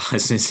once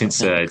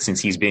since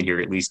he's been here,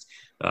 at least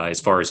as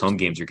far as home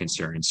games are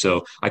concerned.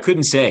 So I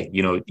couldn't say,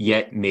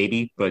 yet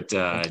maybe, but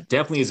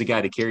definitely is a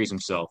guy that carries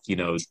himself,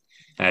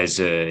 as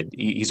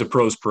he's a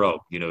pro's pro,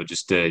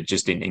 just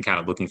in kind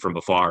of looking from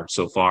afar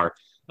so far.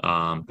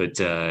 But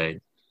a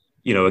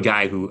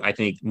guy who I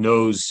think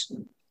knows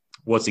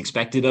what's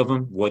expected of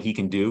him, what he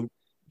can do.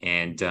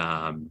 And,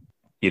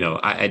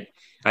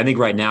 I think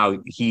right now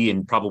he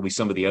and probably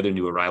some of the other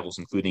new arrivals,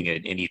 including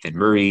an Ethan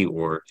Murray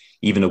or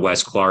even a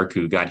Wes Clark,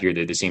 who got here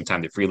at the same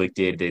time that Frelick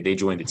did, they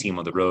joined the team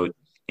on the road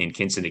in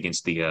Kinston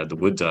against the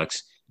Wood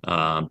Ducks.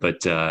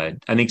 But I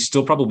think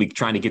still probably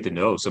trying to get to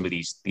know some of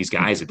these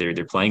guys that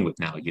they're playing with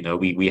now.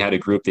 We had a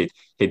group that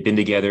had been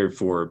together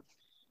for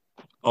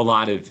a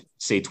lot of,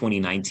 say,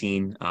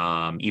 2019,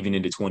 even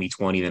into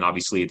 2020, then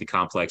obviously at the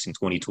complex in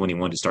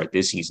 2021 to start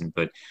this season.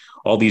 But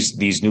all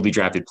these newly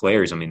drafted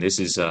players, I mean, this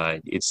is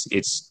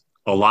it's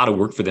a lot of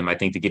work for them, I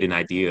think, to get an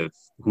idea of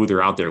who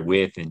they're out there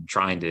with and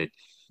trying to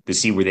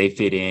see where they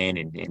fit in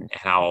and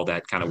how all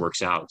that kind of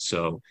works out.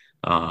 So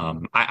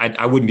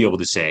I wouldn't be able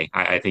to say.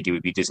 I think it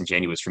would be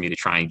disingenuous for me to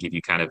try and give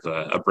you kind of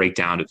a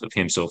breakdown of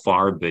him so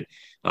far. But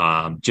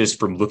just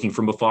from looking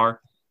from afar,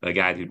 a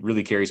guy who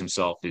really carries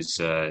himself is,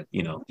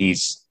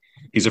 he's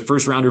a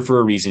first rounder for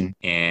a reason.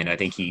 And I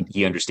think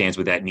he understands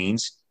what that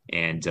means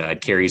and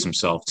carries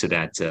himself to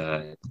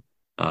that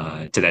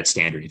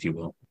standard, if you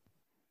will.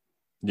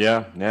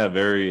 Yeah.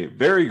 Very,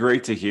 very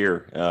great to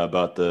hear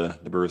about the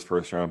Brewers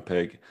first round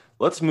pick.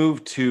 Let's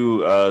move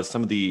to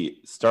some of the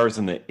stars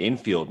in the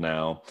infield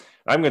now.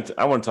 I want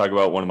to talk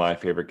about one of my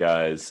favorite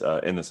guys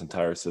in this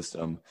entire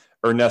system,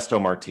 Ernesto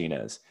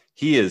Martinez.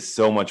 He is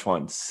so much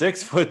fun.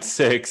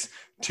 6'6",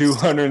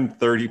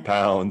 230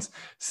 pounds,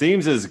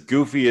 seems as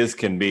goofy as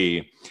can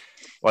be.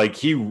 Like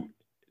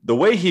the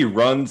way he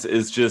runs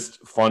is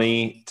just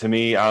funny to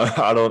me.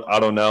 I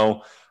don't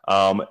know.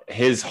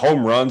 His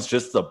home runs,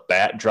 just the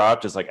bat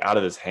drop, just like out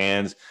of his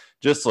hands,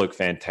 just look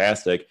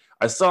fantastic.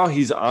 I saw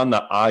he's on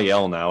the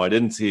IL now. I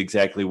didn't see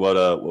exactly what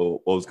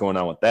was going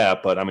on with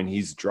that, but I mean,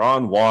 he's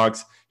drawn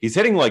walks. He's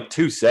hitting like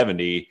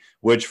 270,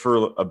 which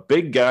for a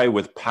big guy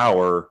with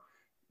power,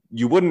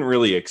 you wouldn't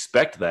really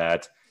expect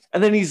that.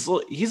 and then he's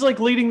like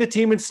leading the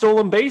team in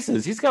stolen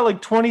bases. He's got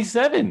like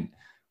 27.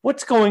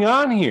 What's going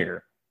on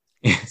here?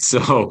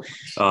 So,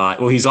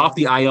 well, he's off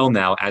the IL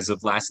now as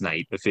of last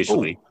night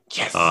officially. Oh,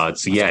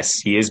 yes. So yes,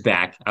 he is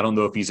back. I don't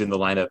know if he's in the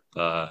lineup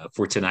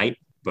for tonight,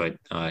 but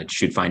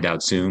should find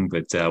out soon.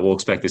 But we'll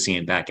expect to see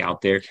him back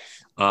out there.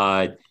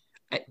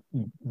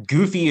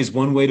 Goofy is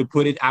one way to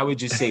put it. I would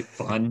just say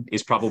fun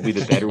is probably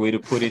the better way to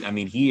put it. I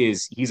mean,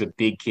 he's a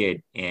big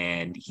kid,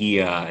 and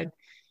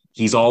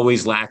he's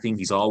always laughing.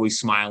 He's always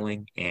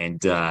smiling.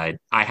 And I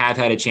have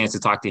had a chance to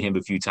talk to him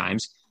a few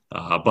times,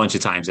 a bunch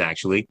of times,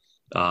 actually.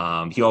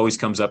 He always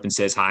comes up and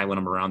says hi when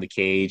I'm around the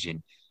cage,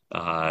 and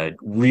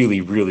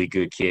really, really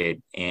good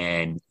kid.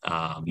 And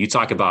you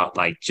talk about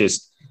like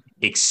just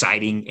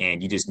exciting,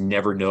 and you just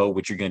never know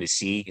what you're going to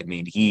see. I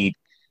mean,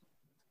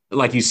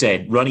 like you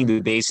said, running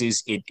the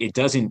bases, it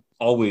doesn't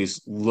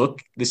always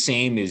look the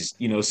same as,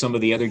 some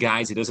of the other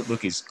guys. It doesn't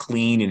look as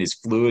clean and as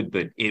fluid,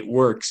 but it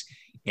works.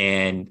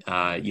 And,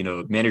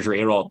 manager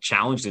Errol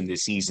challenged him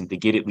this season to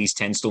get at least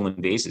 10 stolen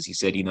bases. He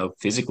said,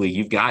 physically,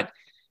 you've got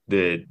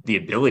the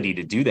ability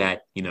to do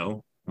that.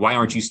 Why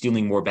aren't you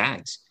stealing more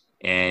bags?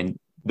 And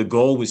the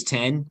goal was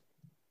 10.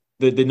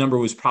 The number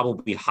was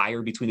probably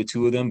higher between the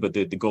two of them, but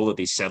the goal that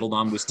they settled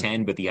on was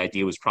 10. But the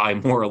idea was probably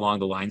more along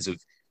the lines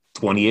of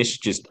 20-ish,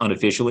 just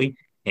unofficially.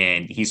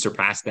 And he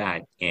surpassed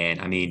that. And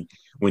I mean,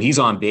 when he's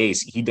on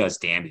base, he does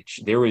damage.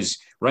 There was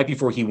right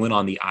before he went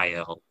on the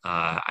IL,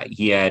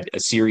 he had a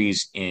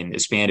series in a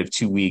span of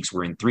 2 weeks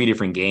where in 3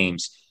 different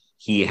games,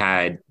 he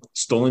had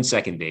stolen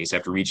second base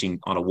after reaching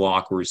on a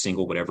walk or a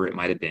single, whatever it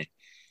might have been.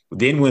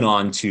 Then went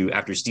on to,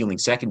 after stealing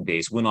second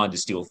base, went on to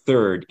steal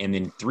third. And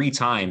then 3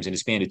 times in a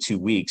span of 2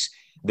 weeks,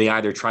 they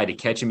either tried to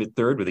catch him at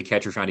third, where the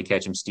catcher tried to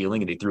catch him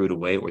stealing and they threw it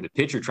away, or the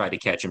pitcher tried to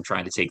catch him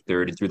trying to take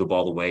third and threw the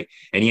ball away,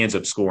 and he ends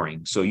up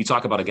scoring. So you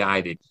talk about a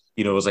guy that,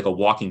 was like a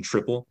walking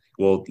triple.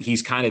 Well,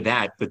 he's kind of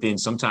that, but then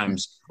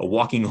sometimes a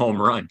walking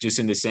home run, just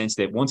in the sense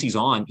that once he's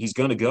on, he's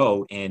going to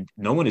go, and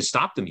no one has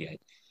stopped him yet.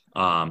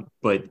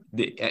 But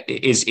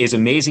as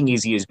amazing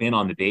as he has been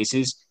on the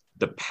bases,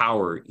 the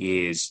power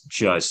is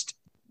just,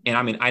 and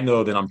I mean, I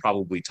know that I'm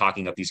probably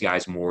talking up these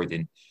guys more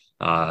than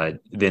I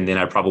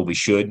probably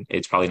should.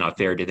 It's probably not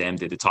fair to them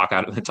to talk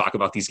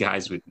about these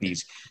guys with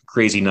these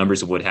crazy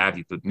numbers of what have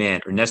you. But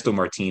man, Ernesto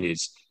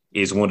Martinez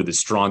is one of the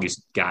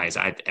strongest guys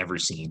I've ever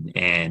seen.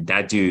 And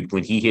that dude,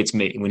 when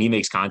he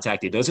makes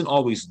contact, it doesn't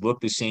always look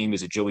the same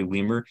as a Joey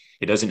Wiemer.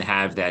 It doesn't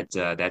have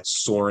that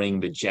soaring,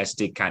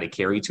 majestic kind of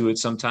carry to it.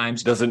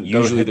 Sometimes doesn't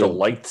hit the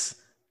lights.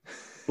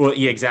 Well,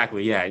 yeah,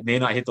 exactly. Yeah, it may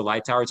not hit the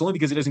light tower. It's only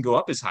because it doesn't go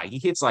up as high. He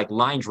hits like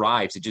line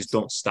drives that just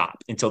don't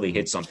stop until they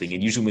hit something.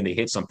 And usually when they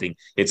hit something,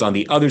 it's on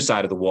the other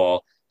side of the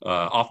wall,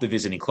 off the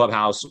visiting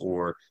clubhouse,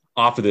 or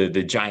off of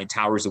the giant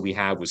towers that we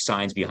have with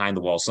signs behind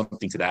the wall,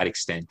 something to that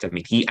extent. I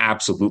mean, he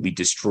absolutely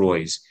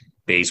destroys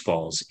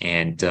baseballs.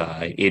 And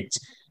the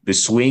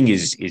swing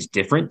is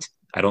different.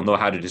 I don't know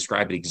how to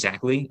describe it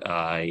exactly.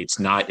 It's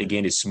not,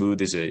 again, as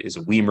smooth as a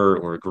Wiemer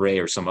or a Gray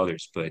or some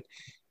others. But,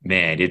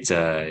 man, it's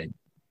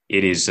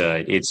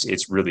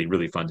really,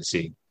 really fun to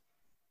see.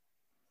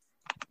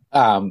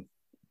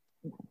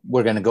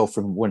 We're going to go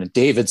from one of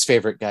David's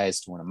favorite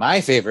guys to one of my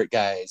favorite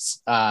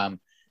guys.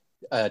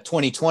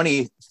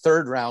 2020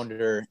 third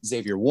rounder,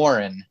 Xavier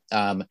Warren,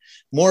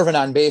 more of an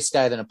on-base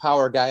guy than a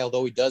power guy,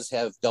 although he does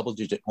have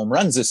double-digit home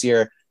runs this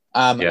year.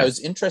 I was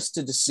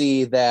interested to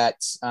see that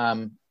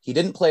he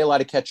didn't play a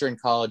lot of catcher in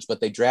college, but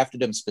they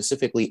drafted him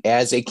specifically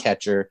as a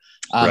catcher.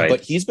 Right.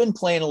 But he's been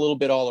playing a little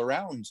bit all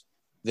around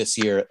this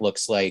year, it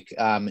looks like.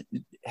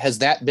 Has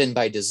that been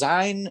by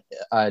design?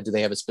 Do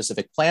they have a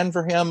specific plan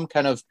for him?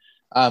 Kind of,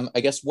 I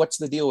guess, what's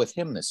the deal with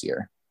him this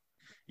year?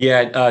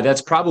 Yeah,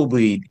 that's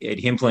probably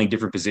him playing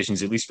different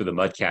positions, at least for the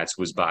Mudcats,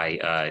 was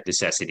by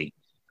necessity.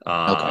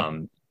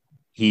 Okay.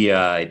 He,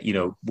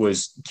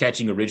 was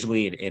catching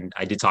originally, and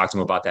I did talk to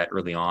him about that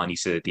early on. He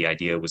said that the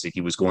idea was that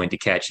he was going to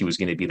catch. He was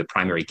going to be the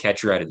primary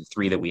catcher out of the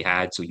 3 that we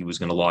had, so he was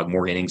going to log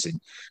more innings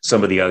than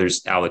some of the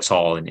others, Alex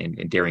Hall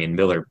and Darian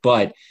Miller.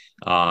 But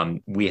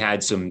we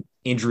had some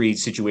injury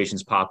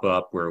situations pop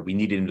up where we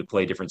needed him to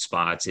play different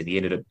spots, and he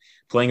ended up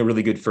playing a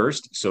really good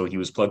first. So he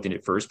was plugged in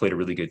at first, played a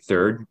really good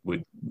third,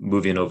 would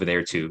move in over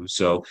there too.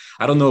 So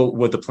I don't know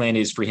what the plan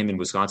is for him in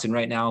Wisconsin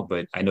right now,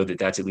 but I know that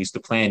that's at least the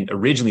plan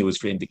originally, was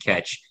for him to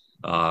catch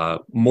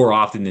more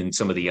often than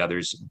some of the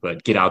others,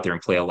 but get out there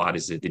and play a lot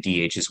as the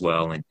DH as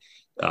well, and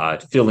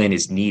fill in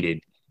as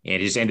needed.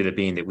 And it just ended up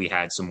being that we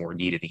had some more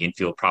need in the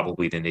infield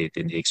probably than they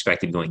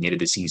expected going into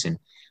the season.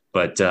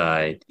 But,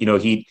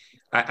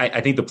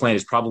 I think the plan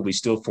is probably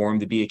still for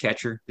him to be a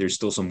catcher. There's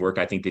still some work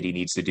I think that he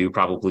needs to do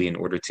probably in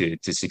order to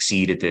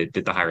succeed at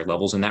the higher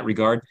levels in that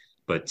regard.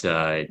 But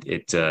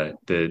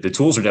the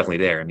tools are definitely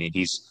there. I mean,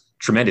 he's a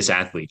tremendous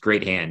athlete,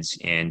 great hands,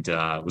 and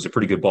was a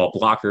pretty good ball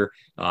blocker.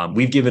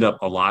 We've given up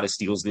a lot of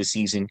steals this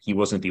season. He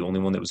wasn't the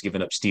only one that was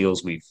giving up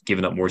steals. We've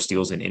given up more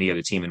steals than any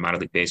other team in minor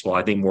league baseball.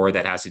 I think more of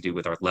that has to do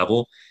with our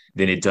level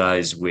than it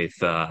does with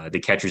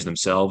the catchers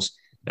themselves.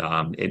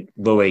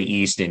 Low A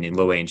East and in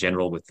low A in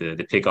general with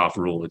the pickoff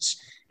rule,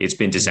 it's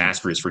been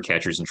disastrous for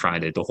catchers and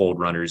trying to hold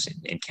runners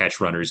and catch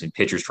runners, and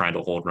pitchers trying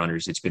to hold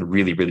runners. It's been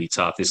really, really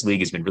tough. This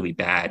league has been really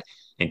bad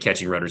in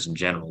catching runners in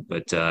general,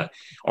 but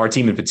our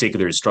team in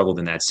particular has struggled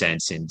in that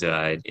sense. And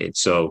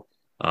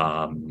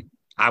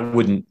I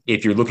wouldn't,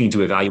 if you're looking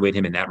to evaluate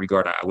him in that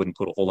regard, I wouldn't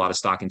put a whole lot of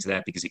stock into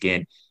that because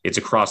again, it's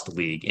across the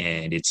league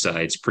and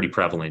it's pretty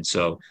prevalent.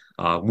 So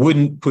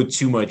wouldn't put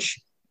too much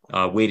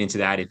weight into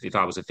that if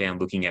I was a fan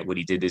looking at what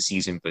he did this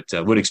season, but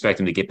would expect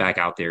him to get back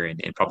out there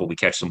and probably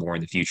catch some more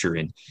in the future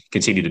and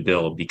continue to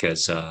build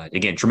because,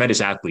 again,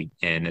 tremendous athlete.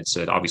 And it's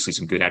obviously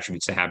some good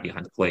attributes to have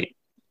behind the plate.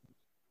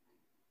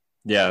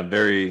 Yeah,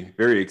 very,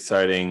 very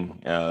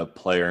exciting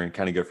player and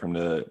kind of good for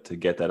him to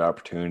get that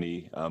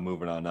opportunity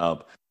moving on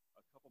up.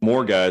 A couple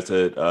more guys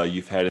that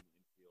you've had in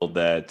the field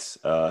that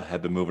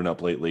have been moving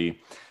up lately.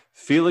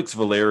 Felix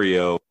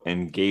Valerio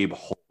and Gabe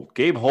Holt.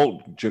 Gabe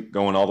Holt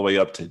going all the way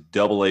up to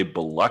AA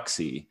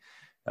Biloxi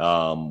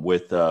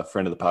with a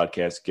friend of the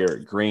podcast,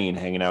 Garrett Green,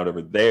 hanging out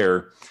over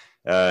there.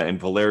 And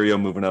Valerio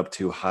moving up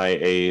to High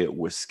A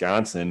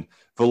Wisconsin.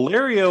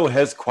 Valerio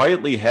has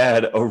quietly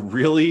had a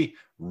really,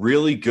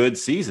 really good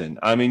season.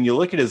 I mean, you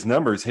look at his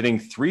numbers, hitting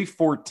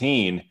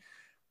 .314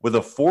 with a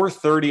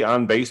 .430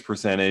 on base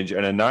percentage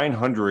and a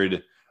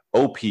 .900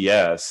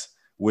 OPS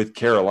with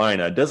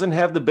Carolina. Doesn't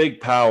have the big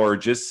power,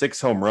 just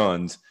 6 home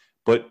runs,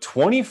 but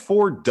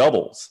 24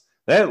 doubles.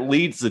 That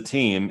leads the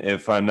team,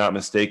 if I'm not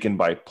mistaken,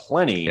 by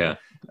plenty. Yeah.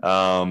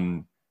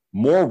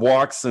 More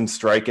walks than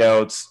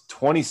strikeouts,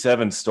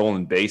 27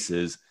 stolen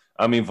bases.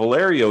 I mean,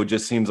 Valerio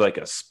just seems like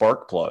a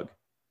spark plug.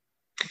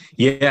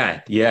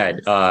 Yeah. He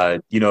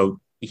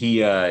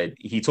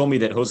told me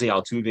that Jose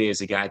Altuve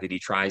is a guy that he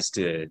tries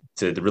to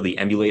really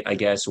emulate, I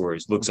guess, or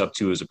looks up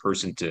to as a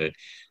person to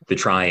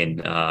try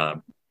and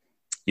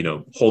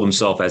hold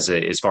himself as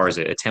far as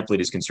a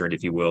template is concerned,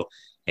 if you will.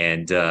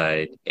 And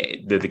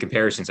the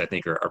comparisons I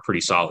think are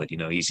pretty solid.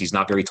 He's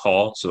not very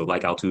tall, so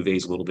like Altuve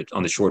is a little bit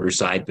on the shorter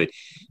side,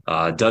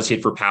 but does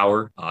hit for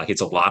power,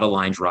 hits a lot of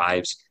line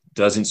drives,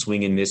 doesn't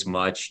swing and miss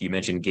much. You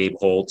mentioned Gabe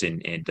Holt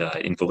and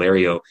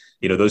Valerio.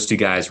 Those two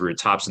guys were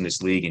tops in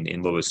this league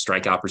in lowest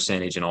strikeout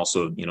percentage and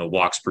also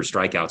walks per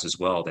strikeouts as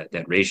well.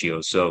 That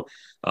ratio. So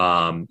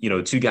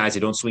two guys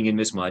that don't swing and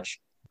miss much.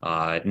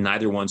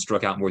 Neither one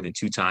struck out more than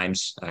 2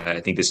 times,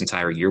 I think, this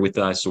entire year with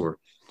us. Or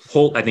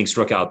Holt, I think,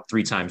 struck out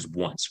 3 times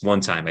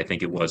one time, I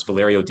think it was.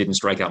 Valerio didn't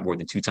strike out more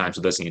than 2 times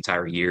with us the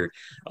entire year.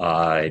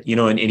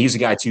 And he's a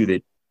guy, too,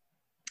 that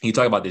you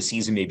talk about this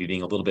season maybe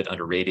being a little bit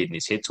underrated in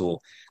his hit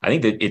tool. I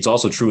think that it's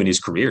also true in his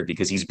career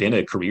because he's been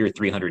a career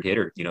 300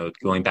 hitter,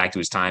 going back to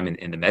his time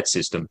in the Mets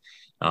system.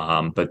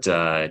 But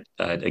a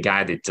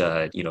guy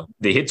that,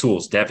 the hit tool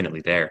is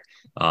definitely there.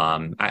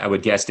 I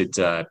would guess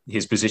that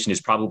his position is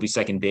probably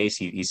second base.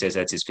 He says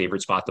that's his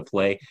favorite spot to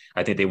play.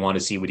 I think they want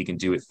to see what he can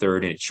do at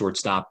third and at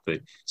shortstop, but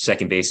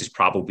second base is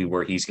probably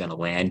where he's going to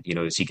land,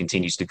 as he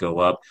continues to go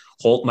up.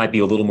 Holt might be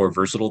a little more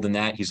versatile than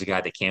that. He's a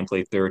guy that can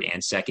play third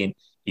and second.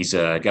 He's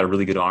got a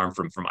really good arm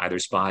from either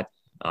spot.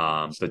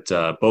 But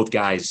both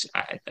guys,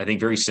 I think,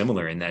 very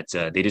similar in that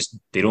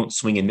they don't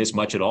swing and miss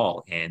much at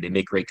all, and they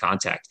make great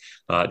contact.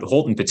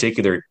 Holt in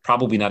particular,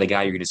 probably not a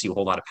guy you're going to see a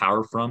whole lot of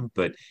power from,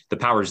 but the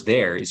power's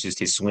there. It's just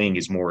his swing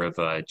is more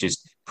of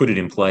just put it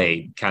in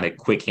play, kind of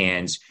quick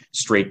hands,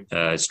 straight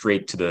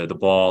to the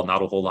ball.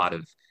 Not a whole lot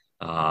of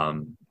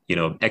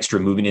extra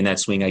movement in that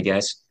swing, I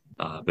guess.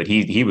 But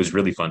he was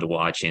really fun to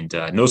watch, and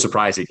no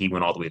surprise that he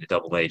went all the way to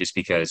AA, just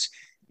because.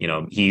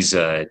 He's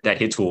that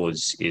hit tool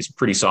is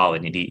pretty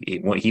solid, and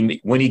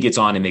when he gets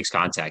on and makes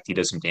contact, he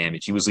does some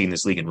damage. He was leading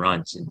this league in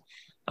runs and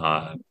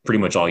pretty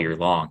much all year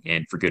long,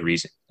 and for good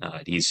reason.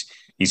 He's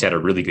had a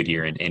really good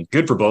year, and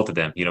good for both of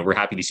them. We're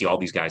happy to see all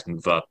these guys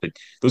move up, but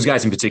those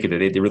guys in particular,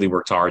 they really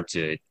worked hard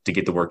to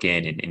get the work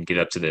in and get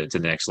up to the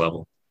next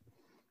level.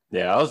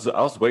 Yeah, I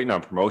was waiting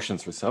on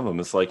promotions for some of them.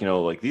 It's like,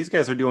 these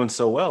guys are doing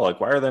so well. Like,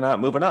 why are they not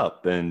moving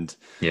up? And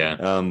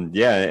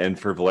and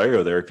for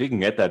Valerio there, if he can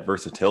get that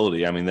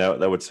versatility, I mean, that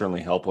would certainly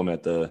help him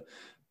at the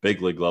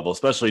big league level,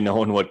 especially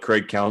knowing what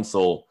Craig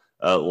Counsell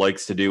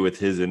likes to do with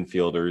his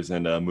infielders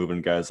and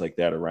moving guys like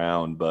that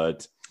around.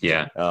 But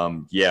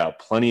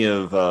plenty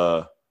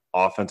of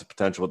offensive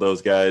potential with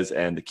those guys.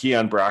 And the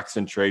Keon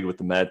Broxton trade with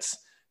the Mets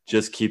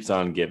just keeps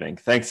on giving.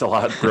 Thanks a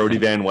lot, Brodie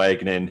Van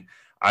Wagenen.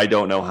 I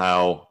don't know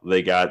how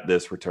they got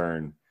this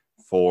return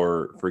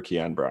for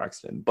Keon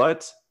Broxton,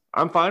 but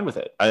I'm fine with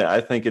it.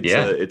 I think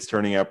it's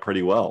turning out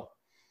pretty well.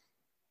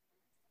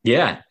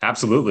 Yeah,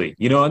 absolutely.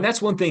 And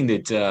that's one thing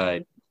that,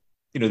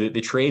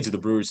 the trades that the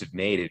Brewers have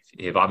made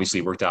have obviously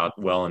worked out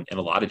well in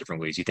a lot of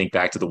different ways. You think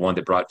back to the one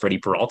that brought Freddie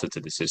Peralta to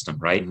the system,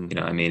 right?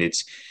 Mm-hmm.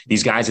 It's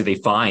these guys that they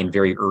find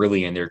very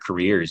early in their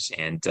careers,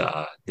 and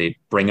they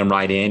bring them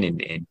right in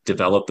and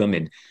develop them.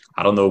 And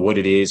I don't know what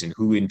it is and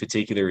who in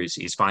particular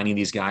is finding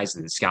these guys,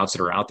 the scouts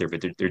that are out there,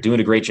 but they're doing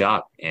a great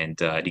job. And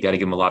you got to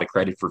give them a lot of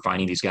credit for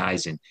finding these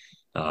guys and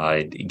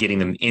getting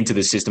them into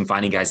the system,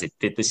 finding guys that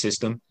fit the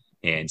system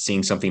and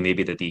seeing something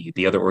maybe that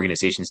the other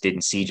organizations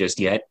didn't see just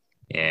yet.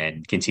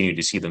 and continue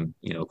to see them,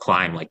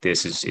 climb like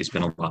this has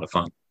been a lot of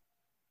fun.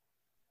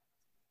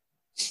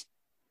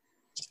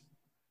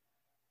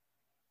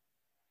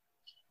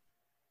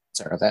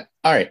 Sorry about that.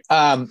 All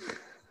right.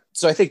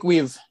 So I think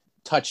we've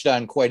touched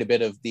on quite a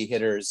bit of the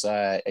hitters.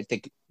 I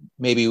think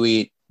maybe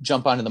we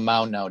jump onto the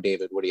mound now,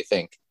 David. What do you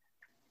think?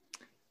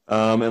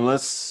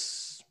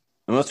 Unless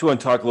we want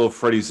to talk a little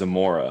Freddie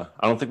Zamora.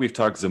 I don't think we've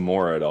talked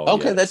Zamora at all.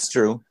 Okay, yet. That's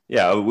true.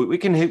 Yeah, we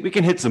can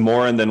hit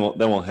Zamora, and then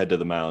we'll head to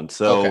the mound.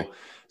 So okay.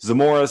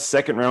 Zamora's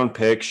second round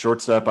pick,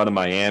 shortstop out of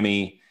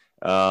Miami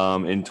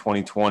in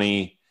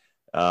 2020.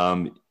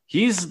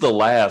 He's the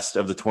last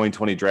of the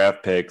 2020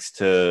 draft picks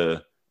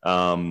to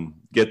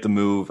get the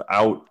move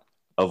out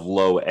of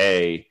low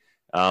A.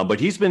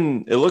 But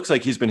it looks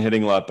like he's been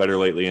hitting a lot better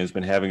lately and has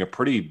been having a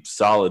pretty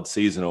solid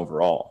season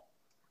overall.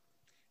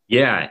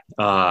 Yeah,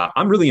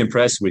 I'm really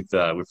impressed with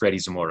Freddie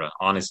Zamora.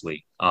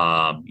 Honestly,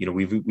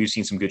 we've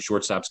seen some good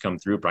shortstops come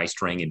through. Bryce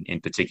Trang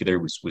in particular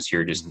was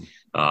here just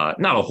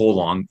not a whole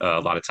lot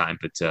of time,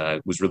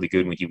 but was really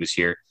good when he was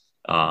here.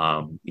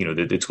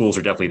 The tools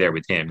are definitely there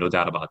with him, no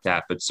doubt about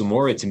that. But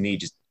Zamora to me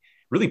just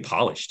really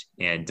polished,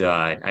 and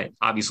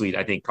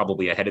I think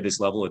probably ahead of this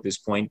level at this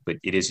point. But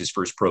it is his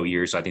first pro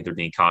year, so I think they're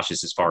being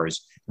cautious as far as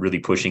really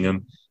pushing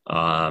him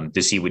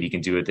to see what he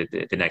can do at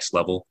the next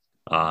level.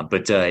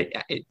 But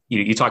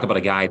you talk about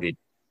a guy that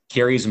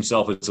carries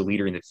himself as a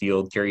leader in the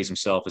field, carries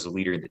himself as a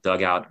leader in the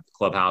dugout, the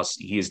clubhouse.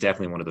 He is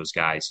definitely one of those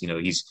guys.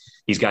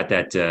 He's got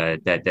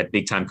that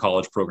big time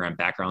college program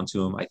background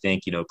to him. I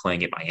think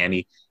playing at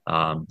Miami,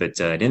 but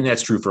and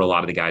that's true for a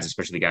lot of the guys,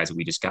 especially the guys that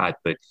we just got.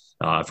 But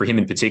for him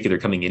in particular,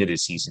 coming into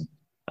this season,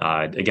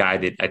 a guy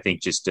that I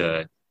think just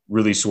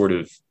really sort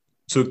of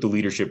took the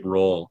leadership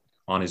role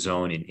on his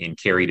own and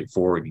carried it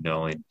forward.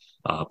 And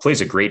plays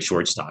a great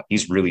shortstop.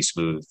 He's really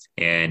smooth,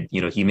 and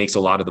he makes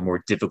a lot of the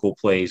more difficult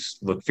plays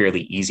look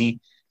fairly easy.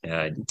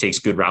 Takes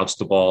good routes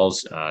to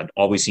balls.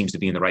 Always seems to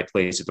be in the right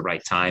place at the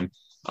right time.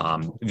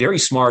 Very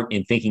smart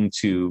in thinking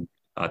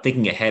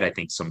ahead. I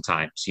think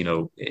sometimes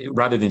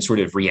rather than sort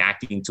of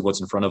reacting to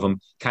what's in front of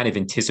him, kind of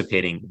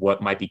anticipating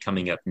what might be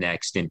coming up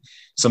next. And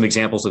some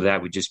examples of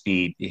that would just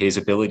be his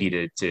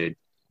ability to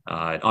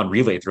on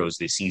relay throws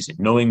this season,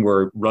 knowing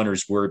where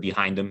runners were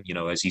behind him,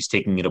 as he's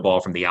taking a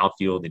ball from the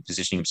outfield and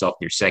positioning himself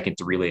near second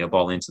to relay a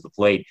ball into the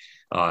plate,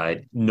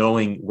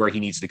 knowing where he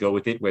needs to go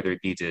with it, whether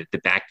it be to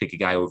back pick a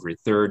guy over at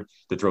third,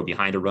 to throw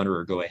behind a runner,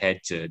 or go ahead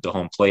to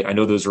home plate. I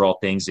know those are all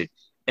things that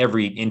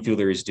every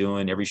infielder is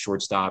doing, every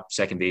shortstop,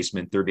 second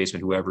baseman, third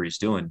baseman, whoever is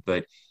doing,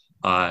 but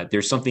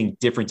there's something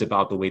different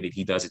about the way that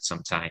he does it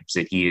sometimes,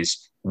 that he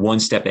is one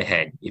step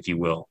ahead, if you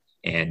will.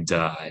 And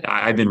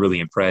I've been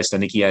really impressed. I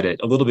think he had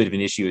a little bit of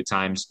an issue at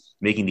times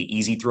making the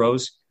easy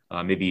throws,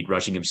 maybe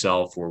rushing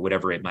himself or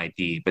whatever it might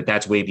be. But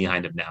that's way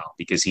behind him now,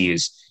 because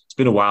it's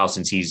been a while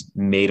since he's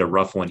made a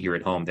rough one here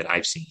at home that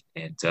I've seen.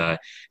 And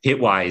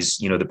hit-wise,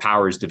 the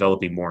power is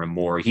developing more and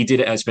more. He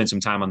did spend some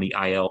time on the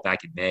IL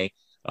back in May.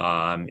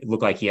 It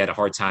looked like he had a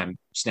hard time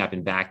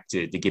snapping back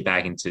to get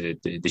back into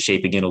the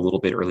shape again a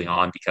little bit early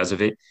on because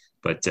of it.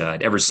 But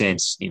ever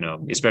since,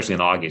 especially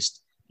in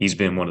August, he's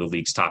been one of the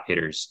league's top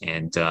hitters,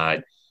 and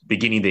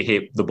beginning to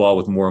hit the ball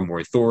with more and more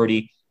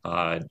authority.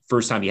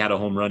 First time he had a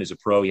home run as a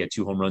pro, he had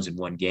 2 home runs in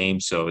one game,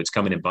 so it's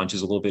coming in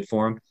bunches a little bit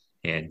for him.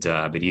 And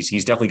but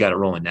he's definitely got it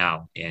rolling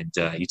now. And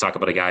you talk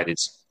about a guy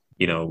that's,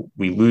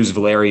 we lose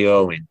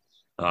Valerio and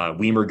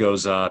Weimer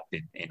goes up,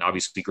 and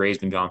obviously Gray's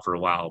been gone for a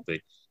while, but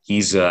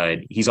he's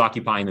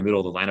occupying the middle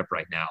of the lineup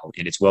right now,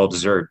 and it's well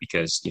deserved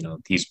because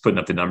he's putting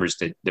up the numbers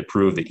that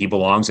prove that he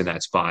belongs in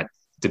that spot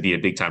to be a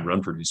big time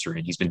run producer,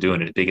 and he's been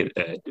doing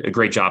a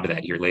great job of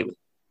that here lately.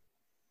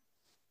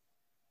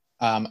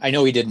 I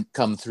know he didn't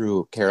come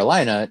through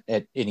Carolina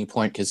at any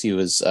point because he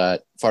was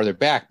farther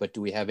back, but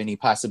do we have any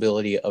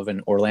possibility of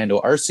an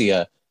Orlando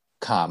Arcia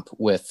comp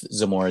with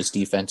Zamora's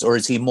defense, or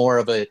is he more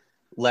of a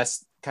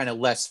less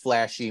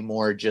flashy,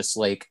 more just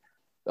like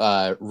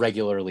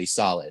regularly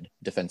solid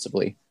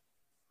defensively?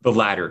 The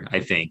latter,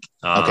 I think.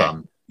 Okay.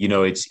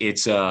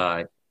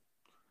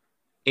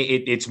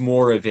 It's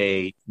more of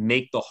a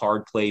make the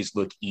hard plays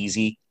look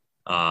easy,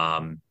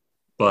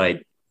 but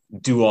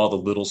do all the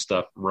little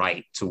stuff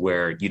right to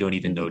where you don't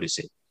even notice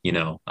it,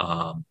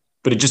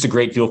 but it's just a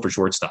great feel for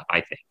shortstop,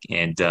 I think.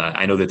 And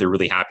I know that they're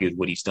really happy with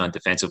what he's done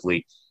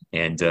defensively.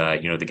 And,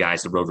 the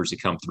guys, the Rovers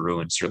that come through,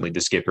 and certainly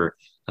the skipper,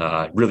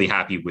 really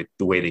happy with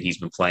the way that he's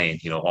been playing,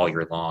 all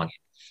year long.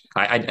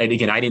 I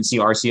didn't see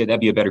Arcia. That'd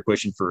be a better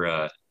question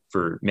for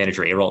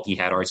manager Aralt. He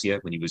had Arcia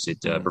when he was at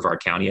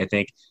Brevard County, I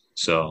think.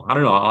 So I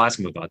don't know. I'll ask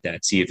him about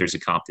that. See if there's a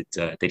comp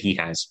that he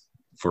has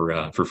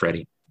for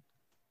Freddie.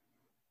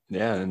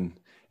 Yeah, and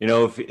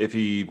if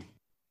he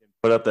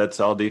put up that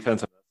solid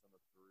defense,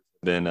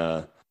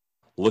 been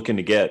looking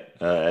to get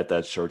at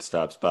that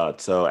shortstop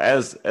spot. So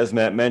as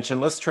Matt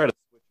mentioned, let's try to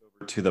switch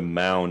over to the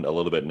mound a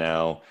little bit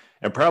now,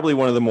 and probably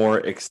one of the more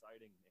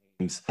exciting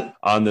names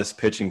on this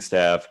pitching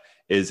staff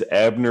is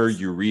Abner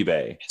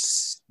Uribe.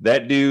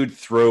 That dude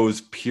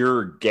throws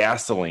pure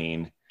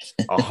gasoline.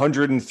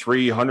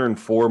 103,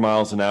 104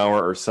 miles an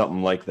hour or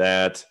something like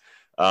that.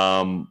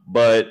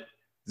 But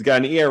He's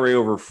got an ERA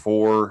over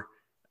 4.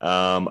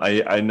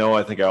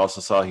 I think I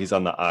also saw he's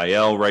on the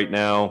IL right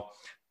now.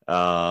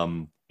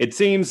 It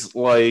seems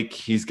like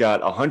he's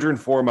got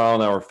 104 mile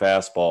an hour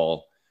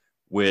fastball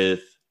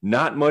with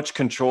not much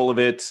control of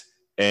it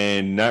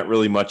and not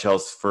really much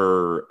else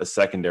for a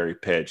secondary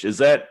pitch. Is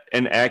that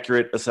an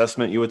accurate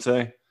assessment, you would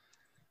say?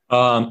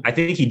 I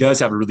think he does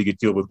have a really good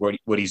feel with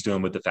what he's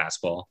doing with the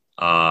fastball.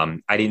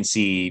 I didn't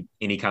see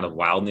any kind of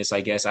wildness,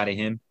 I guess, out of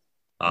him.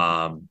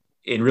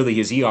 And really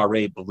his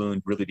ERA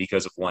ballooned really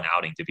because of one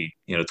outing, to be,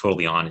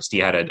 totally honest. He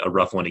had a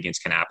rough one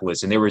against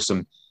Kannapolis, and there were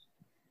some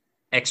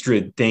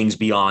extra things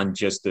beyond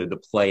just the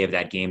play of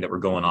that game that were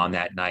going on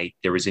that night.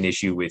 There was an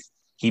issue with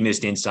he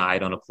missed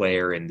inside on a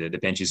player and the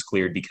bench is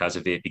cleared because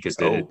of it, because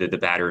the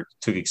batter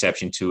took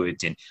exception to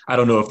it. And I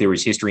don't know if there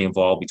was history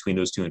involved between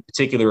those two in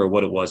particular or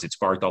what it was that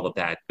sparked all of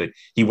that, but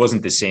he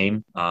wasn't the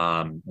same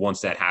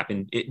once that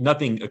happened.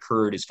 Nothing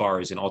occurred as far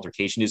as an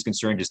altercation is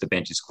concerned, just the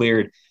bench is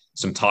cleared,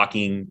 some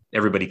talking,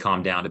 everybody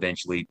calmed down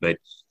eventually, but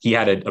he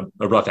had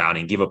a rough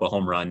outing, gave up a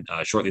home run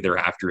shortly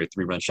thereafter, a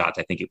 3-run shot,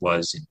 I think it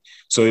was. And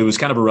so it was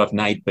kind of a rough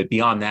night, but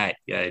beyond that,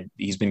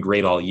 he's been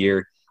great all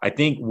year. I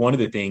think one of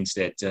the things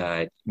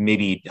that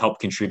maybe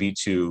helped contribute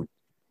to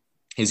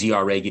his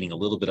ERA getting a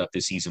little bit up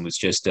this season was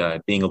just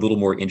being a little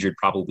more injured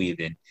probably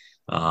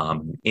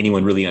than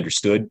anyone really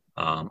understood.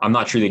 I'm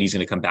not sure that he's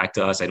going to come back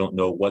to us. I don't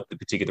know what the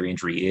particular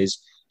injury is,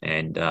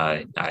 and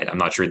I'm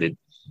not sure that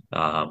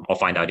I'll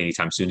find out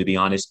anytime soon, to be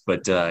honest.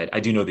 But I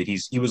do know that he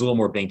was a little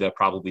more banged up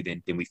probably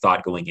than we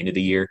thought going into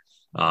the year.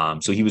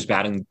 So he was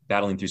battling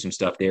through some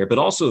stuff there, but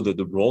also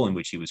the role in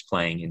which he was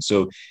playing. And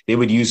so they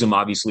would use him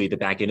obviously at the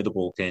back end of the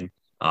bullpen,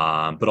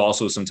 but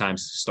also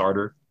sometimes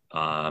starter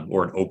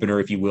or an opener,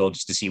 if you will,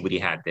 just to see what he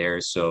had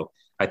there. So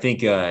I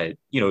think,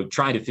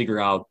 trying to figure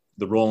out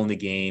the role in the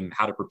game,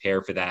 how to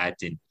prepare for that,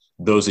 and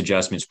those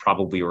adjustments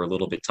probably were a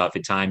little bit tough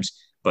at times.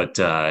 But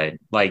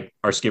like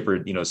our skipper,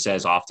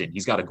 says often,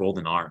 he's got a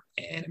golden arm.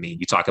 And I mean,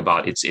 you talk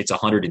about it's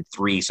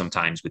 103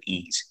 sometimes with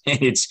ease.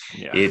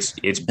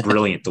 It's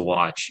brilliant to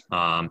watch.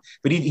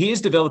 But he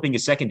is developing a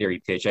secondary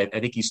pitch. I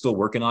think he's still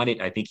working on it.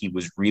 I think he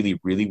was really,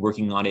 really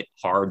working on it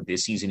hard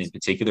this season in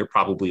particular,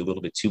 probably a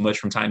little bit too much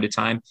from time to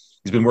time.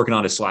 He's been working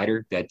on a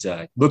slider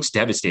that looks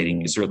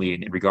devastating, certainly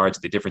in regards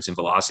to the difference in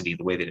velocity,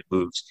 the way that it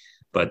moves.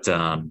 But,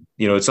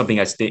 it's something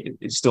I think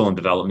is still in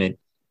development.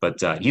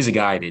 But he's a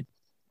guy that,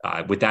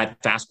 with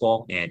that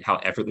fastball and how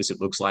effortless it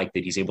looks like,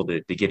 that he's able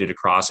to get it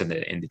across in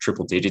the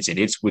triple digits. And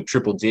it's with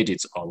triple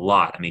digits a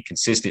lot. I mean,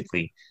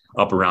 consistently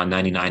up around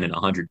 99 and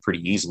 100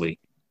 pretty easily.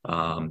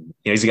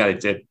 He's a guy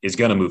that is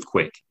going to move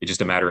quick. It's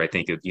just a matter, I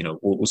think, of,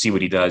 we'll see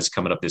what he does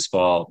coming up this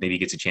fall. Maybe he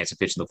gets a chance to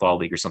pitch in the fall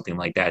league or something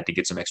like that to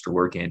get some extra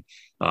work in.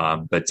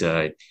 But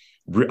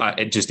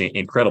just an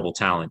incredible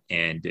talent,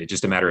 and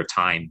just a matter of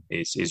time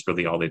is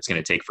really all that's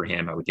going to take for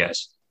him, I would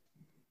guess.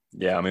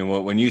 Yeah, I mean,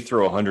 when you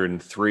throw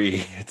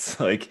 103, it's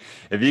like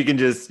if you can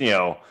just,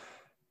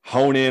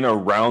 hone in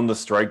around the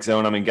strike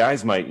zone. I mean,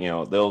 guys might,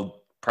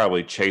 they'll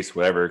probably chase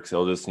whatever because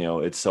they'll just,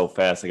 it's so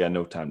fast, they got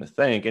no time to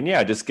think. And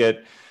yeah, just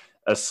get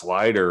a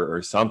slider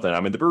or something. I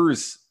mean, the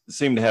Brewers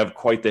seem to have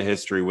quite the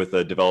history with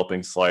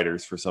developing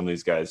sliders for some of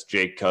these guys,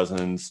 Jake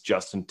Cousins,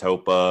 Justin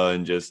Topa,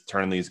 and just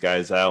turning these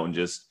guys out and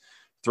just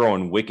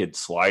throwing wicked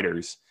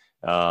sliders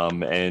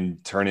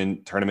and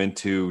turn them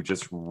into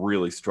just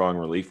really strong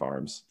relief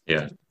arms.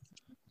 Yeah.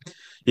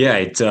 Yeah,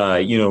 it's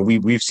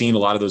we've seen a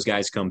lot of those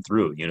guys come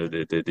through.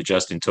 The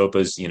Justin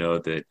Topas,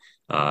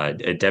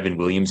 Devin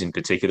Williams in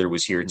particular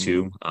was here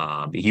too.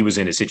 He was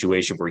in a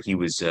situation where he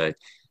was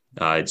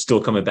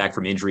still coming back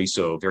from injury,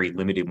 so very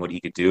limited in what he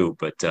could do.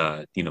 But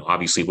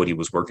obviously what he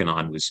was working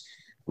on was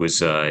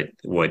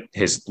what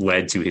has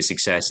led to his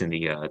success in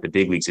the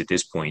big leagues at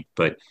this point.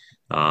 But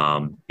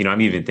I'm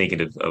even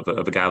thinking of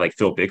a guy like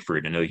Phil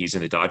Bickford. I know he's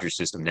in the Dodgers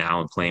system now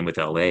and playing with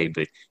LA,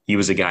 but he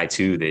was a guy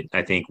too that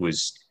I think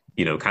was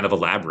kind of a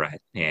lab rat,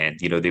 and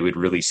they would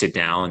really sit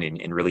down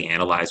and really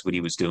analyze what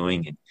he was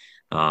doing.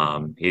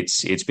 And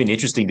it's been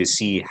interesting to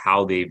see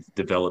how they've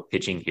developed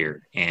pitching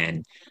here,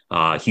 and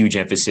huge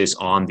emphasis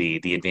on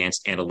the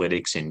advanced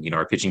analytics. And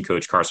our pitching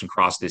coach Carson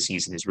Cross this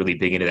season is really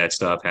big into that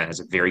stuff, has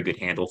a very good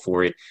handle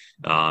for it.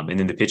 And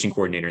then the pitching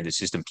coordinator in the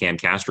system, Cam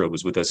Castro,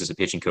 was with us as a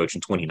pitching coach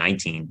in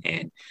 2019,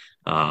 and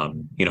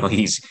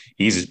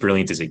he's as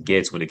brilliant as it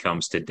gets when it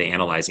comes to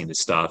analyzing the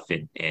stuff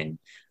and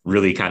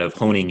really kind of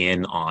honing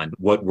in on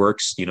what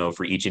works,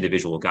 for each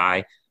individual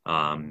guy,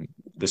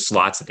 the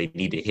slots that they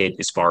need to hit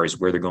as far as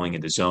where they're going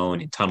in the zone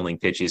and tunneling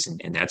pitches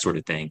and that sort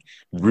of thing.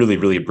 Really,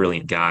 really a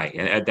brilliant guy.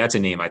 And that's a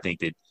name I think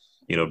that,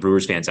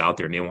 Brewers fans out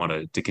there may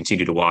want to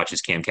continue to watch,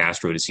 is Cam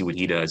Castro, to see what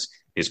he does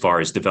as far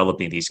as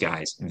developing these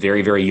guys.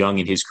 Very, very young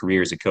in his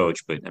career as a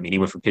coach, but I mean, he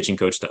went from pitching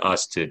coach to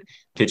us to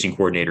pitching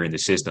coordinator in the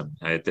system.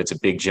 That's a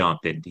big jump,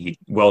 and he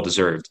well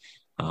deserved.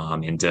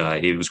 And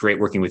it was great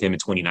working with him in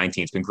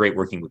 2019. It's been great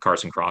working with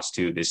Carson Cross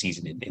too this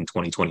season in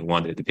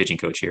 2021, the pitching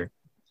coach here.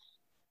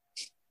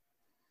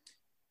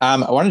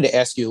 I wanted to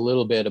ask you a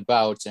little bit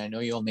about, I know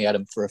you only had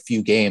him for a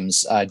few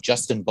games,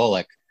 Justin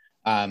Bullock.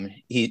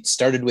 He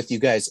started with you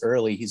guys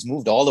early. He's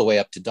moved all the way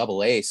up to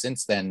Double A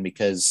since then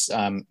because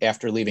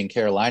after leaving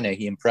Carolina,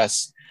 he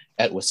impressed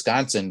at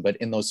Wisconsin. But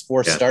in those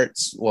four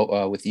starts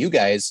with you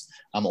guys,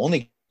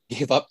 only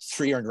gave up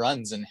 3 earned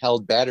runs and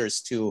held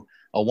batters to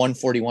a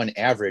 141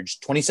 average,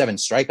 27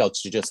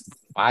 strikeouts to just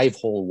 5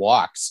 whole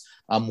walks.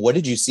 What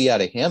did you see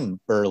out of him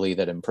early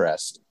that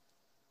impressed?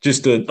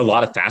 Just a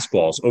lot of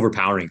fastballs,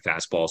 overpowering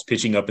fastballs,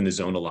 pitching up in the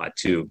zone a lot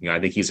too. I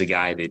think he's a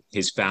guy that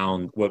has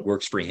found what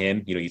works for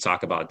him. You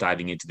talk about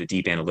diving into the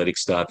deep analytics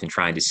stuff and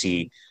trying to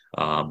see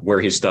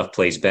where his stuff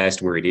plays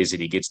best, where it is that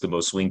he gets the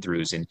most swing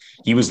throughs. And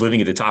he was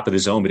living at the top of the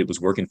zone, but it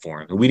was working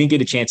for him. And we didn't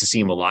get a chance to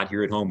see him a lot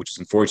here at home, which is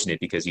unfortunate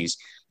because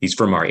he's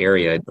from our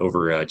area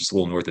over just a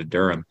little north of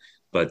Durham.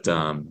 But,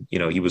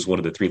 he was one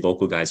of the 3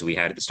 local guys that we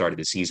had at the start of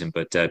the season,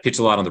 but pitched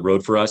a lot on the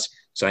road for us.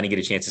 So I didn't get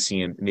a chance to see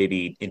him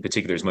maybe in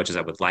particular as much as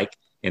I would like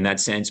in that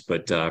sense.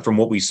 But from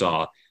what we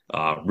saw,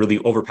 really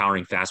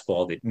overpowering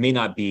fastball that may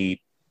not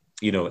be,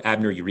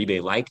 Abner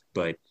Uribe-like,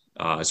 but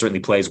certainly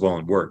plays well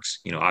and works,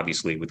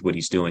 obviously with what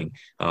he's doing.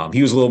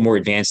 He was a little more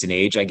advanced in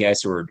age, I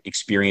guess, or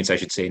experience, I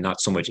should say,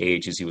 not so much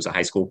age as he was a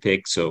high school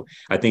pick. So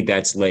I think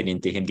that's led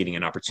into him getting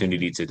an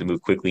opportunity to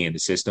move quickly in the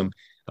system.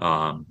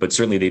 But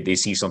certainly they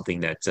see something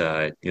that,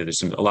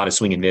 there's a lot of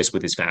swing and miss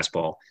with his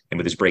fastball and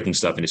with his breaking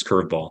stuff and his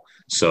curveball.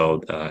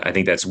 So I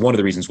think that's one of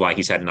the reasons why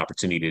he's had an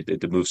opportunity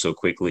to move so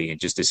quickly and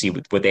just to see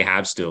what they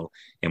have still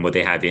and what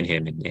they have in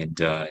him and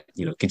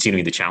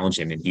continuing to challenge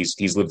him. And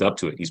he's lived up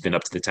to it. He's been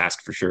up to the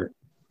task for sure.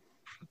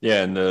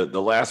 Yeah, and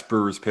the last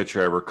Brewers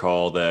pitcher I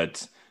recall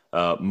that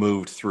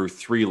moved through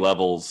 3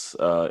 levels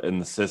in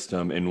the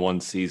system in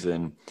one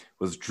season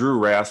was Drew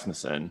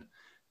Rasmussen,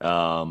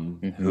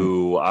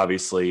 who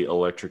obviously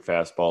electric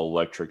fastball,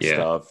 electric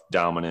stuff,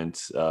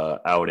 dominant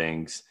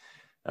outings,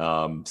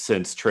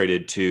 since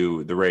traded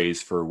to the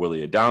Rays for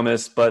Willy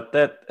Adames, but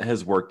that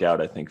has worked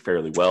out, I think,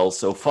 fairly well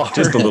so far.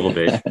 Just a little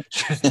bit.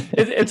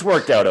 It's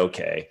worked out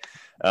okay.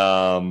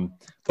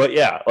 But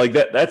yeah, like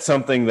that's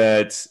something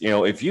that,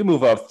 if you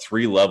move up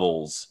 3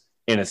 levels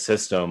in a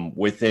system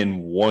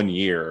within 1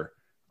 year,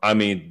 I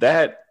mean,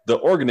 that the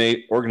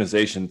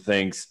organization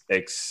thinks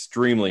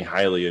extremely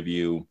highly of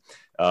you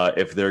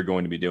if they're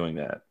going to be doing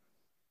that.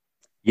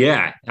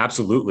 Yeah,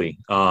 absolutely.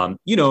 And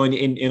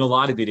a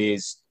lot of it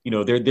is,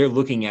 they're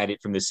looking at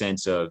it from the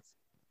sense of,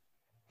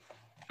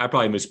 I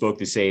probably misspoke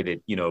to say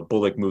that,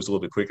 Bullock moves a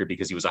little bit quicker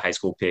because he was a high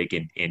school pick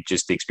and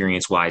just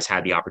experience wise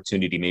had the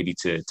opportunity maybe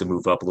to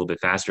move up a little bit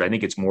faster. I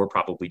think it's more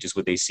probably just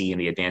what they see in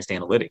the advanced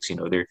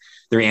analytics.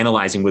 They're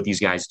analyzing what these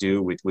guys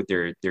do with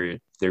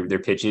their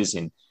pitches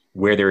and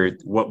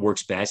what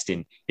works best.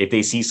 And if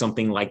they see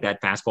something like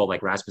that fastball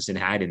like Rasmussen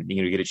had and,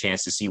 you get a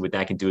chance to see what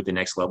that can do at the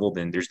next level,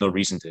 then there's no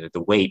reason to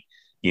wait.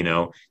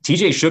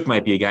 TJ Shook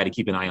might be a guy to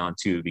keep an eye on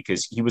too,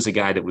 because he was a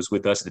guy that was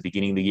with us at the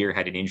beginning of the year,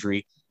 had an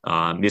injury,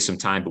 missed some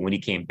time, but when he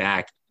came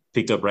back,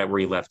 picked up right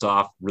where he left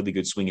off, really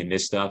good swing and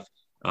miss stuff.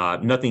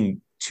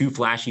 Nothing too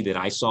flashy that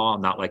I saw,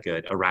 not like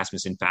a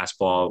Rasmussen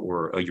fastball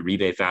or a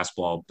Uribe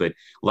fastball, but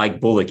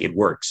like Bullock, it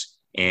works.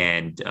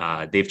 And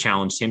they've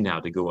challenged him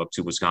now to go up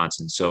to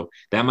Wisconsin. So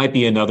that might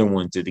be another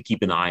one to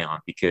keep an eye on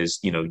because,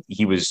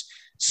 he was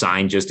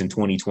signed just in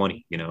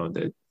 2020,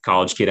 the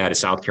college kid out of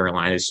South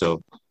Carolina.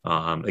 So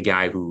a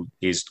guy who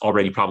is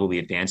already probably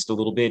advanced a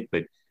little bit,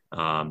 but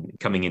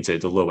coming into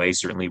the low A,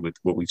 certainly with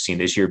what we've seen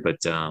this year, but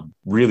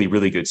really,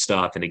 really good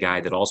stuff. And a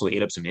guy that also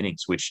ate up some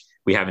innings, which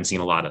we haven't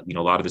seen a lot of.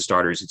 A lot of the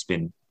starters, it's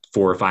been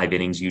 4 or 5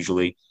 innings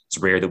usually. It's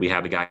rare that we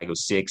have a guy go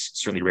 6.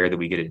 It's certainly rare that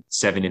we get a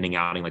 7-inning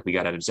outing like we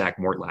got out of Zach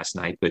Mort last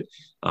night. But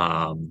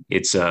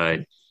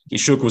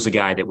Shook was a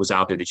guy that was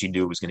out there that you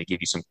knew was going to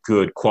give you some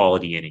good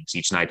quality innings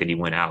each night that he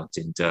went out.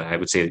 And I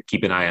would say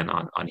keep an eye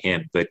on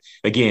him. But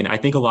again, I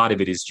think a lot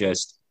of it is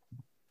just,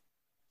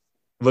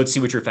 let's see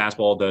what your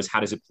fastball does. How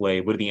does it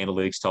play? What do the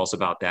analytics tell us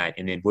about that?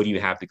 And then what do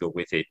you have to go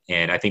with it?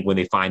 And I think when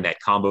they find that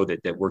combo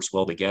that works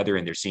well together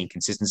and they're seeing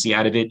consistency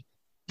out of it,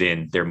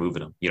 then they're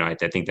moving them. I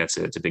think that's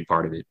a big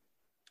part of it.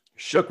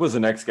 Shook was the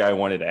next guy I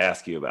wanted to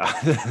ask you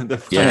about, the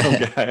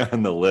final guy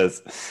on the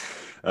list.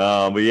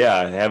 But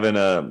yeah, having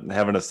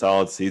a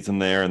solid season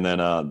there, and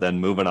then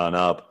moving on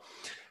up.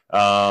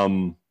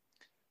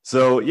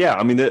 So yeah,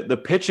 I mean the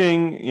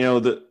pitching,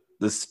 the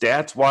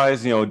stats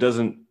wise,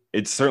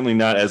 it's certainly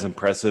not as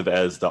impressive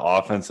as the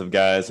offensive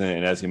guys.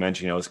 And as you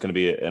mentioned, it's going to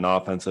be an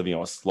offensive,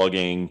 a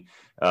slugging,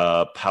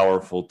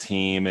 powerful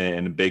team,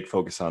 and a big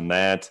focus on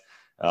that.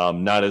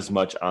 Not as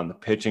much on the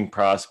pitching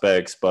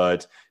prospects,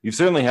 but you've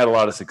certainly had a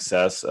lot of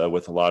success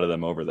with a lot of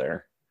them over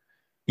there.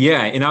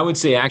 Yeah, and I would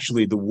say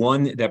actually the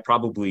one that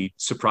probably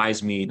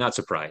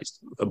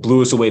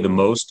blew us away the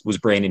most was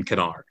Brandon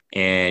Kennard.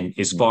 And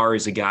as far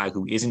as a guy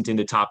who isn't in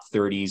the top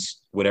 30s,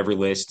 whatever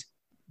list,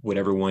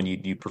 whatever one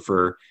you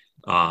prefer,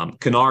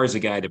 Kennard is a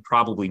guy that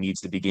probably needs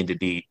to begin to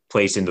be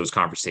placed in those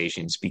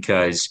conversations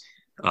because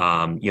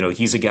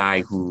he's a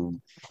guy who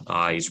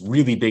is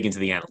really big into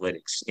the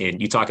analytics.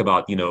 And you talk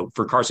about,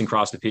 for Carson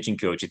Cross, the pitching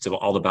coach, it's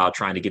all about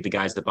trying to get the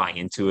guys to buy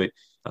into it,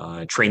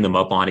 train them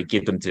up on it,